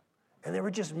 And they were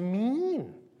just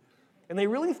mean. And they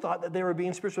really thought that they were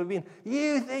being spiritual being.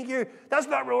 You think that's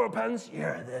not real repentance?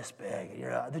 You're this big.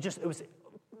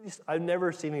 I've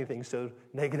never seen anything so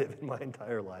negative in my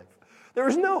entire life. There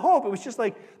was no hope. It was just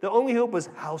like, the only hope was,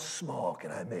 how small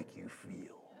can I make you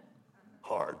feel?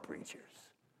 Hard preachers.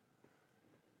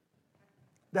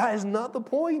 That is not the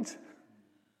point.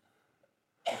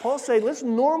 Paul's saying, let's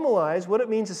normalize what it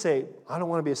means to say, I don't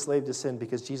want to be a slave to sin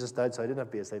because Jesus died, so I didn't have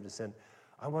to be a slave to sin.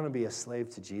 I want to be a slave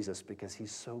to Jesus because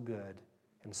he's so good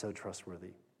and so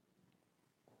trustworthy.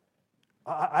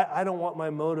 I don't want my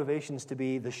motivations to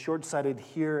be the short-sighted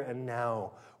here and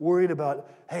now, worried about,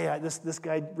 hey, this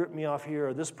guy ripped me off here,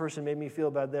 or this person made me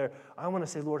feel bad there. I want to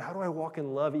say, Lord, how do I walk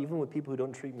in love even with people who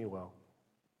don't treat me well?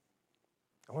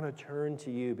 I want to turn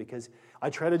to you because I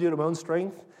try to do it in my own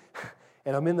strength,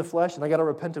 and I'm in the flesh, and I got to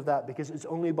repent of that because it's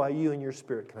only by you and your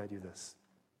Spirit can I do this.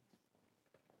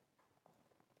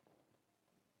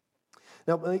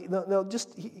 Now,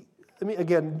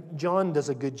 again, John does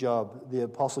a good job, the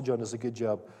Apostle John does a good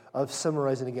job of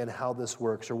summarizing again how this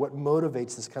works or what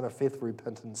motivates this kind of faithful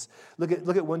repentance. Look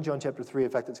at 1 John chapter 3,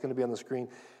 in fact, it's going to be on the screen.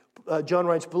 John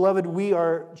writes, Beloved, we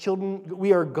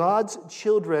are God's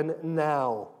children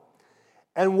now,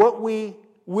 and what we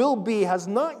will be has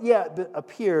not yet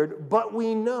appeared, but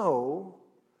we know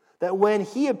that when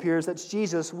he appears, that's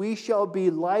Jesus, we shall be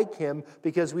like him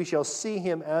because we shall see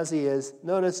him as he is.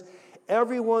 Notice,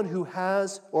 everyone who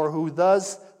has or who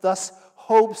thus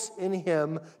hopes in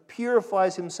him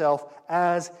purifies himself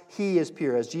as he is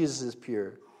pure, as Jesus is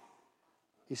pure.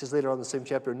 He says later on in the same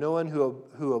chapter, no one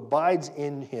who abides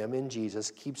in him, in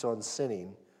Jesus, keeps on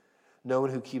sinning. No one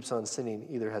who keeps on sinning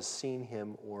either has seen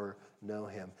him or know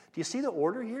him. Do you see the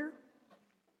order here?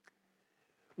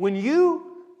 When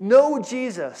you know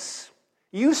Jesus,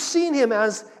 you've seen him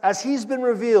as he's been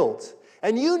revealed,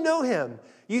 and you know him,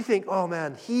 you think, oh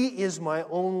man, he is my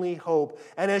only hope.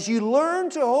 And as you learn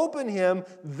to hope in him,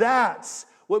 that's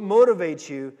what motivates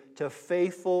you to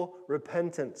faithful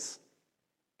repentance.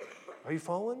 Are you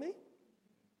following me?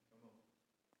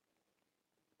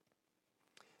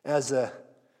 As I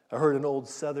heard an old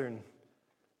Southern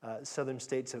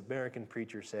States American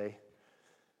preacher say,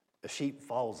 a sheep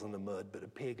falls in the mud, but a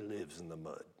pig lives in the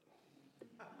mud.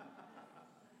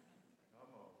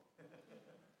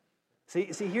 See,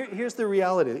 here's the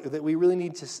reality that we really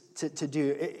need to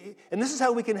do. And this is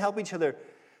how we can help each other.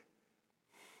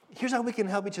 Here's how we can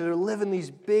help each other live in these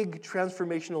big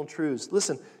transformational truths.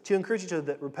 Listen, to encourage each other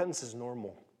that repentance is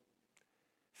normal.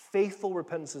 Faithful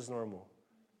repentance is normal.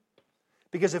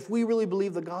 Because if we really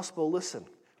believe the gospel, listen,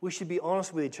 we should be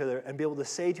honest with each other and be able to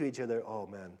say to each other, oh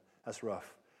man, that's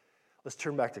rough. Let's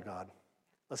turn back to God.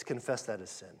 Let's confess that as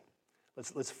sin.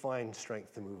 Let's find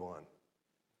strength to move on.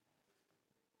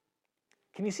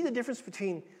 Can you see the difference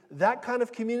between that kind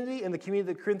of community and the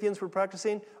community that Corinthians were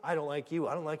practicing? I don't like you.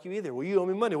 I don't like you either. Well, you owe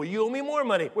me money. Well, you owe me more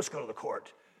money. Let's go to the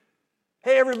court.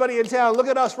 Hey, everybody in town, look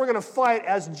at us. We're going to fight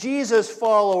as Jesus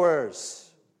followers.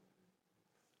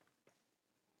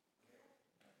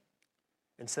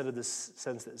 Instead of this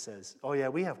sense that says, oh yeah,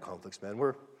 we have conflicts, man.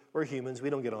 We're humans. We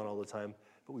don't get on all the time,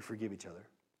 but we forgive each other.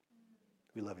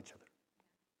 We love each other.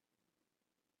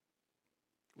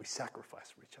 We sacrifice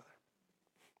for each other.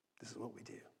 This is what we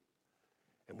do.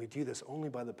 And we do this only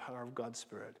by the power of God's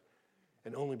Spirit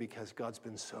and only because God's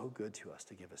been so good to us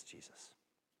to give us Jesus.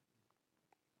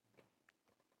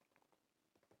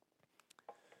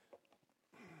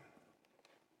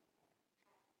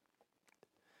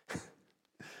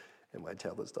 And my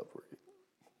tablet stopped working.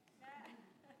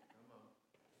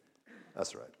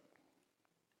 That's right.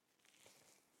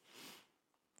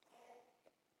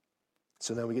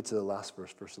 So now we get to the last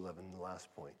verse, verse 11, the last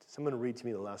point. Someone read to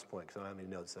me the last point because I don't have any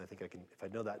notes. And I think I can, if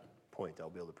I know that point, I'll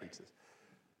be able to preach this.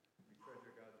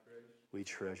 We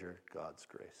treasure God's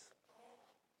grace.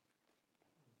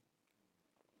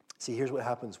 See, here's what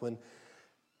happens. When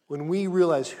we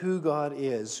realize who God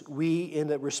is, we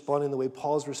end up responding the way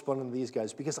Paul's responding to these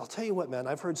guys. Because I'll tell you what, man,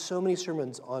 I've heard so many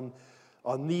sermons on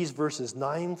these verses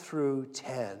 9 through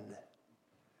 10.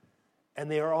 And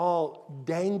they are all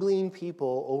dangling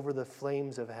people over the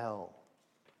flames of hell.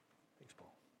 Thanks,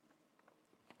 Paul.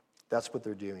 That's what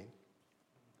they're doing.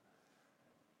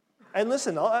 And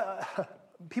listen,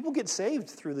 people get saved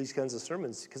through these kinds of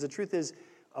sermons because the truth is,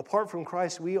 apart from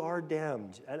Christ, we are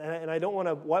damned. And I don't want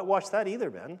to whitewash that either,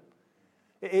 man.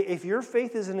 If your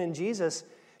faith isn't in Jesus,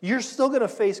 you're still going to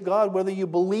face God whether you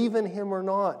believe in him or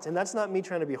not. And that's not me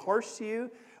trying to be harsh to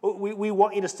you. We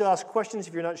want you to still ask questions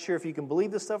if you're not sure if you can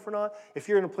believe this stuff or not. If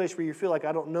you're in a place where you feel like,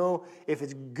 I don't know if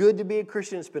it's good to be a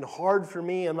Christian, it's been hard for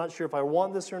me, I'm not sure if I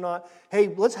want this or not.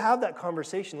 Hey, let's have that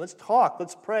conversation. Let's talk.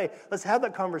 Let's pray. Let's have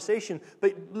that conversation.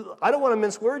 But I don't want to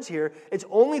mince words here. It's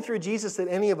only through Jesus that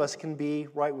any of us can be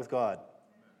right with God.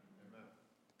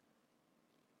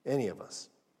 Any of us.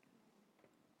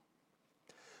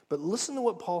 But listen to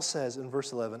what Paul says in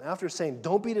verse 11. After saying,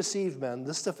 don't be deceived, man.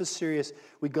 This stuff is serious.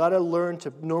 We got to learn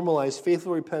to normalize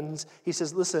faithful repentance. He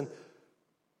says, listen,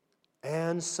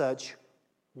 and such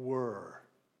were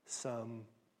some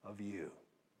of you.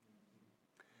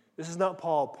 This is not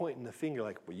Paul pointing the finger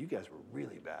like, well, you guys were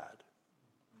really bad.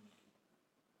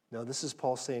 No, this is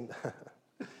Paul saying,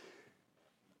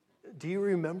 do you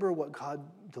remember what God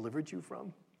delivered you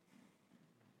from?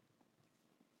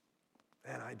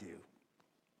 Man, I do.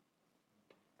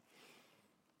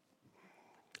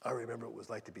 I remember what it was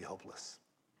like to be hopeless.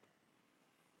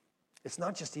 It's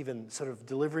not just even sort of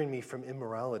delivering me from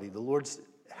immorality. The Lord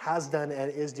has done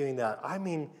and is doing that. I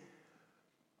mean,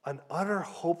 an utter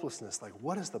hopelessness. Like,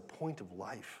 what is the point of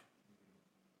life?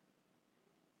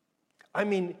 I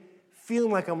mean,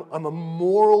 feeling like I'm a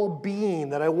moral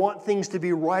being, that I want things to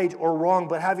be right or wrong,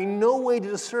 but having no way to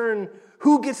discern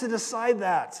who gets to decide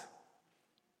that.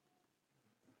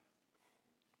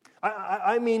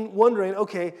 I mean, wondering,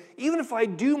 okay, even if I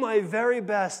do my very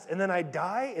best and then I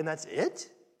die and that's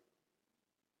it?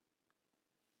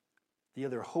 The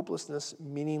other hopelessness,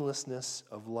 meaninglessness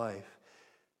of life.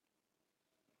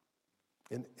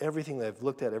 In everything that I've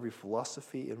looked at, every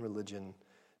philosophy and religion,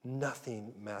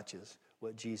 nothing matches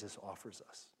what Jesus offers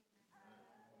us.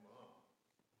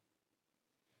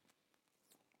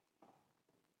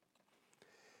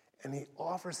 And he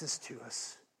offers this to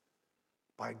us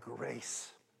by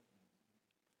grace.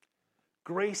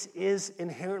 Grace is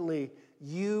inherently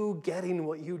you getting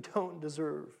what you don't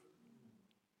deserve.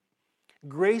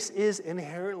 Grace is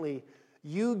inherently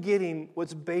you getting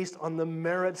what's based on the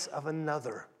merits of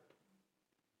another.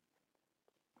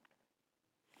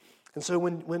 And so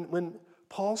when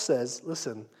Paul says,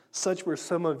 listen, such were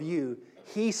some of you,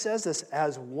 he says this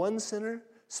as one sinner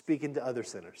speaking to other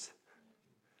sinners.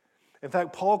 In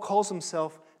fact, Paul calls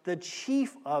himself the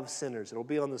chief of sinners. It'll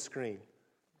be on the screen.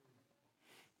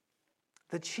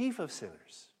 The chief of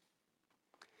sinners.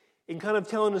 In kind of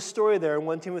telling a story there in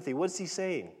 1 Timothy, what's he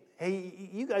saying? Hey,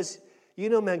 you guys, you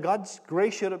know, man, God's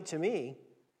grace showed up to me.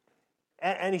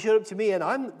 And he showed up to me, and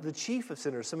I'm the chief of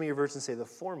sinners. Some of your versions say the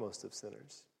foremost of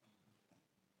sinners.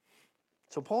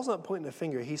 So Paul's not pointing a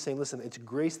finger. He's saying, listen, it's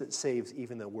grace that saves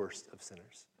even the worst of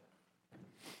sinners.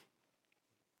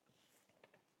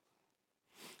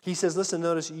 He says, listen,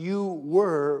 notice, you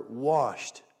were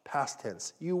washed, past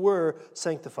tense. You were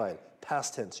sanctified,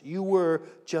 past tense. You were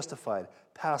justified,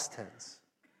 past tense.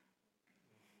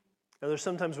 Now, there's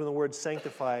sometimes when the word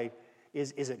sanctify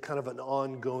is it kind of an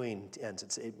ongoing tense.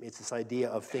 It's this idea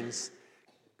of things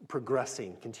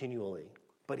progressing continually.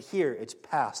 But here, it's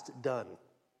past, done.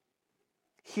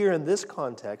 Here in this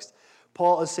context,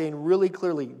 Paul is saying really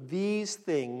clearly, these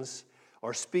things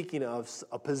are speaking of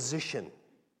a position.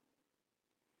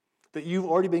 That you've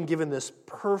already been given this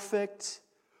perfect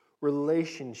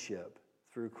relationship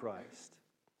through Christ.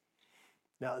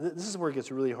 Now, this is where it gets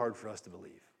really hard for us to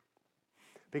believe.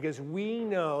 Because we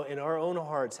know in our own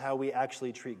hearts how we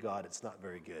actually treat God. It's not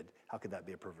very good. How could that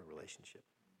be a perfect relationship?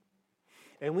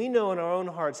 And we know in our own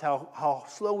hearts how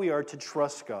slow we are to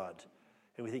trust God.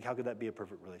 And we think, how could that be a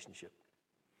perfect relationship?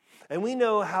 And we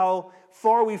know how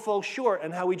far we fall short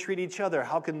and how we treat each other.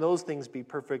 How can those things be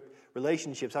perfect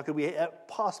relationships? How could we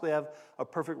possibly have a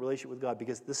perfect relationship with God?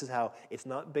 Because this is how it's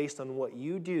not based on what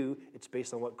you do, it's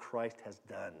based on what Christ has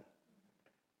done.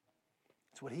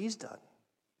 It's what he's done.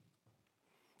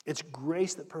 It's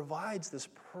grace that provides this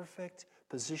perfect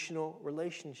positional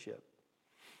relationship.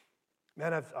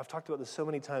 Man, I've talked about this so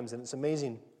many times, and it's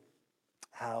amazing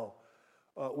how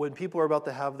when people are about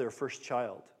to have their first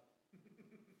child,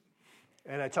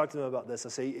 and I talk to them about this, I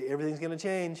say, everything's going to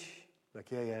change.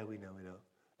 Like, yeah, we know.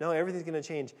 No, everything's going to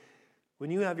change. When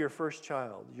you have your first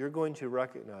child, you're going to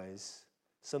recognize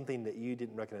something that you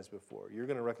didn't recognize before. You're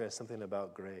going to recognize something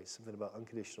about grace, something about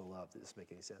unconditional love that doesn't make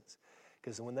any sense.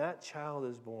 Because when that child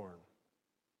is born,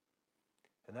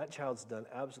 and that child's done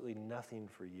absolutely nothing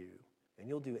for you, and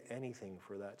you'll do anything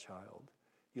for that child,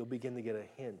 you'll begin to get a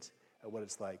hint at what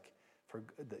it's like for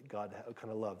that God, what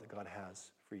kind of love that God has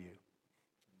for you.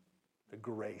 The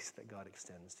grace that God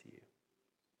extends to you.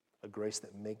 A grace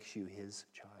that makes you his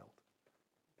child.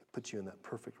 It puts you in that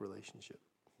perfect relationship.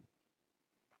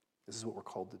 This is what we're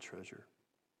called to treasure.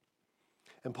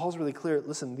 And Paul's really clear,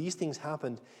 listen, these things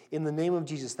happened in the name of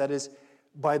Jesus. That is,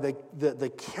 by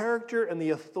the character and the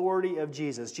authority of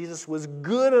Jesus. Jesus was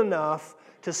good enough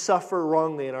to suffer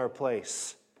wrongly in our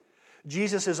place.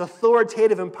 Jesus is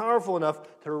authoritative and powerful enough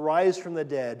to rise from the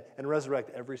dead and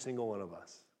resurrect every single one of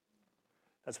us.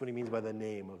 That's what he means by the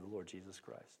name of the Lord Jesus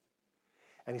Christ.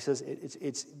 And he says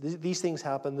these things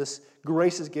happen, this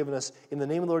grace is given us in the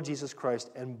name of the Lord Jesus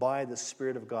Christ and by the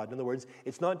Spirit of God. In other words,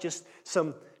 it's not just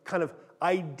some kind of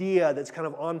idea that's kind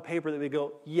of on paper that we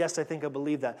go, yes, I think I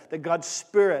believe that. That God's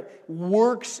Spirit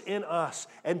works in us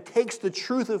and takes the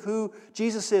truth of who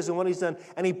Jesus is and what he's done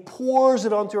and he pours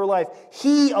it onto our life.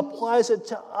 He applies it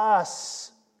to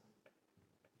us.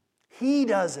 He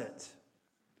does it.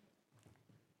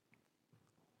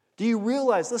 Do you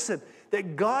realize, listen,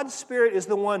 that God's Spirit is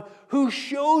the one who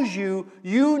shows you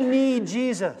need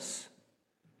Jesus.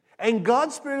 And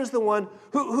God's Spirit is the one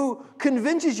who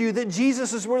convinces you that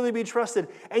Jesus is worthy to be trusted.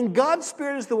 And God's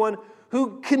Spirit is the one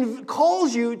who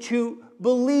calls you to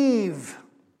believe.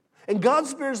 And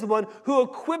God's Spirit is the one who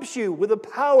equips you with the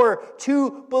power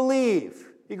to believe.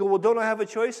 You go, well, don't I have a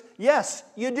choice? Yes,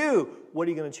 you do. What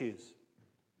are you going to choose?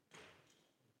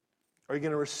 Are you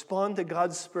going to respond to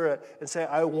God's Spirit and say,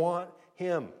 I want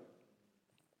him?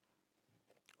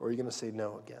 Or are you going to say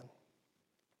no again?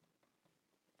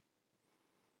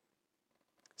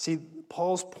 See,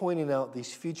 Paul's pointing out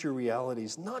these future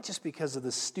realities, not just because of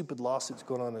the stupid lawsuits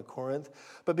going on in Corinth,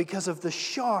 but because of the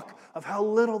shock of how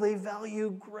little they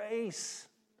value grace.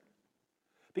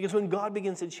 Because when God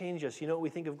begins to change us, you know what we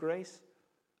think of grace?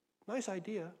 Nice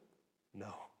idea.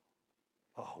 No.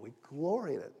 Oh, we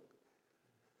glory in it.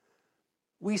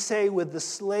 We say with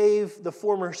the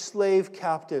former slave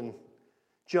captain,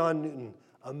 John Newton,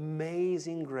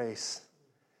 amazing grace,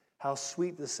 how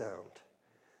sweet the sound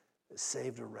that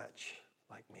saved a wretch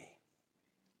like me.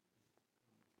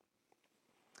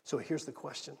 So here's the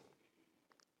question.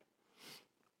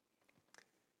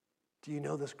 Do you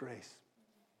know this grace?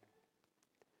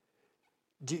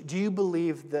 Do you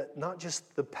believe that not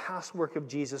just the past work of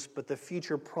Jesus, but the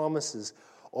future promises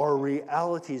are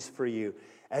realities for you?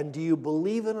 And do you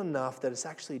believe it enough that it's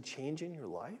actually changing your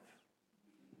life?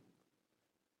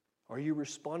 Are you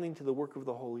responding to the work of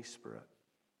the Holy Spirit?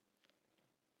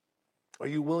 Are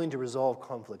you willing to resolve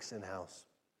conflicts in-house?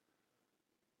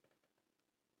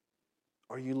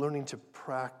 Are you learning to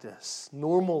practice,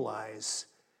 normalize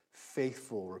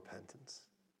faithful repentance?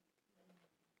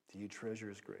 Do you treasure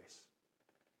His grace?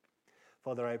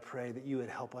 Father, I pray that you would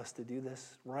help us to do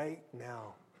this right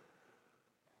now.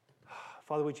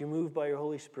 Father, would you move by your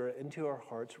Holy Spirit into our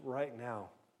hearts right now?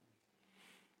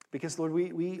 Because, Lord,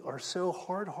 we are so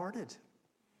hard-hearted.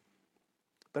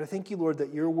 But I thank you, Lord,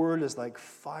 that your word is like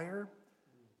fire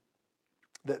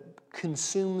that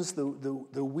consumes the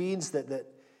weeds that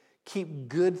keep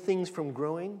good things from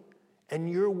growing. And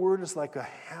your word is like a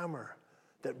hammer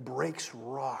that breaks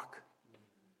rock.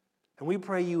 And we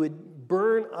pray you would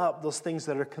burn up those things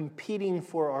that are competing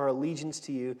for our allegiance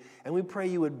to you. And we pray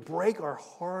you would break our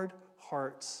hard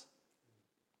hearts,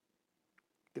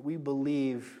 that we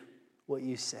believe what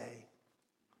you say,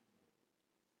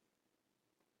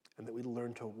 and that we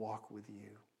learn to walk with you.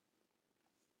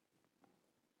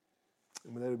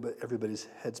 And with everybody's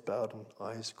heads bowed and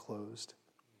eyes closed,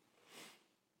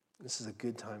 this is a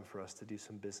good time for us to do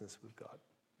some business with God.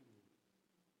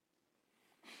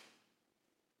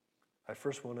 I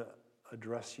first want to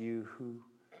address you who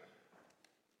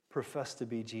profess to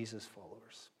be Jesus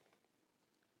followers.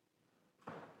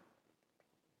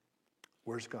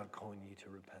 Where's God calling you to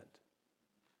repent?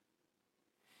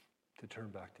 To turn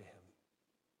back to Him?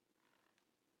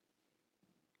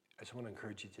 I just want to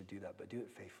encourage you to do that, but do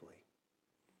it faithfully.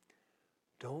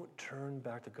 Don't turn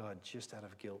back to God just out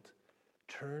of guilt.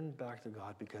 Turn back to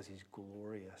God because He's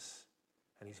glorious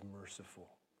and He's merciful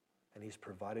and He's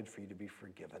provided for you to be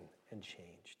forgiven and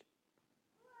changed.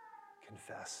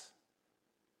 Confess.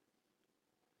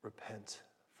 Repent.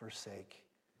 Forsake.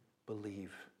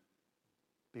 Believe.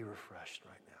 Be refreshed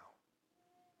right now.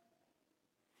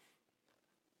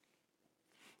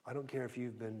 I don't care if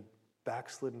you've been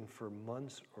backslidden for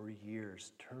months or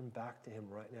years. Turn back to Him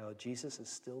right now. Jesus is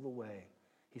still the way.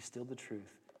 He's still the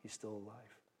truth. He's still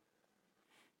alive.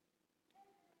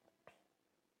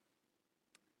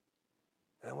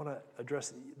 And I want to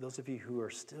address those of you who are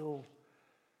still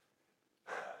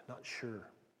not sure.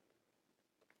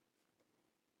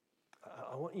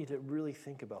 I want you to really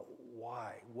think about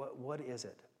why. What is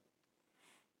it?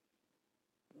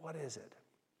 What is it?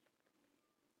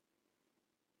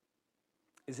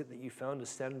 Is it that you found a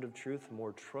standard of truth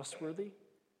more trustworthy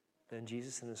than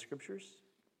Jesus and the Scriptures?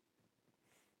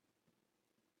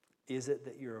 Is it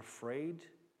that you're afraid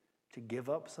to give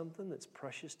up something that's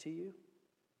precious to you?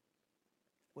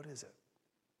 What is it?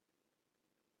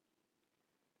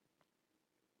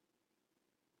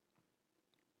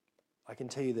 I can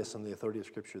tell you this on the authority of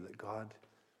Scripture, that God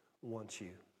wants you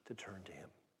to turn to Him.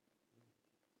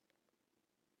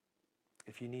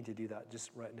 If you need to do that,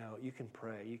 just right now, you can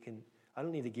pray. I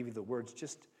don't need to give you the words,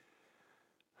 just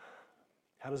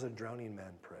how does a drowning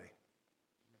man pray?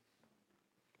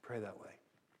 Pray that way.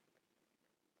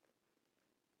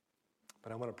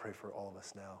 But I want to pray for all of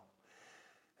us now.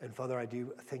 And Father, I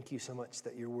do thank you so much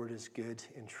that your word is good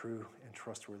and true and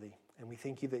trustworthy. And we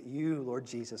thank you that you, Lord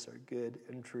Jesus, are good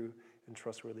and true and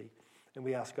trustworthy. And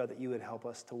we ask, God, that you would help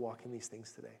us to walk in these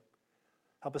things today.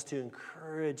 Help us to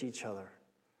encourage each other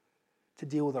to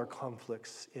deal with our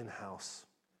conflicts in-house,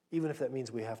 even if that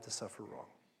means we have to suffer wrong.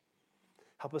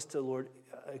 Help us to, Lord,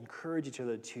 encourage each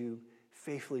other to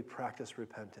faithfully practice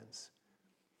repentance.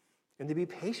 And to be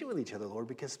patient with each other, Lord,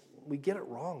 because we get it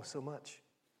wrong so much.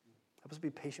 Help us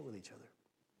be patient with each other.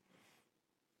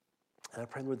 And I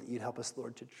pray, Lord, that you'd help us,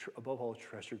 Lord, to above all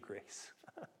treasure grace.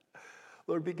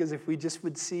 Lord, because if we just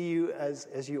would see you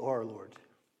as you are, Lord,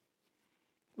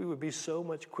 we would be so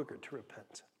much quicker to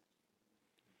repent.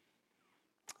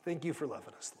 Thank you for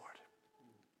loving us,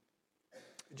 Lord.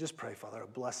 Just pray, Father, a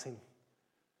blessing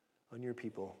on your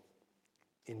people.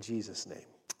 In Jesus' name,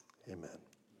 amen.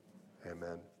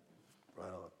 Amen.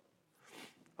 Right on.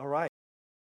 All right.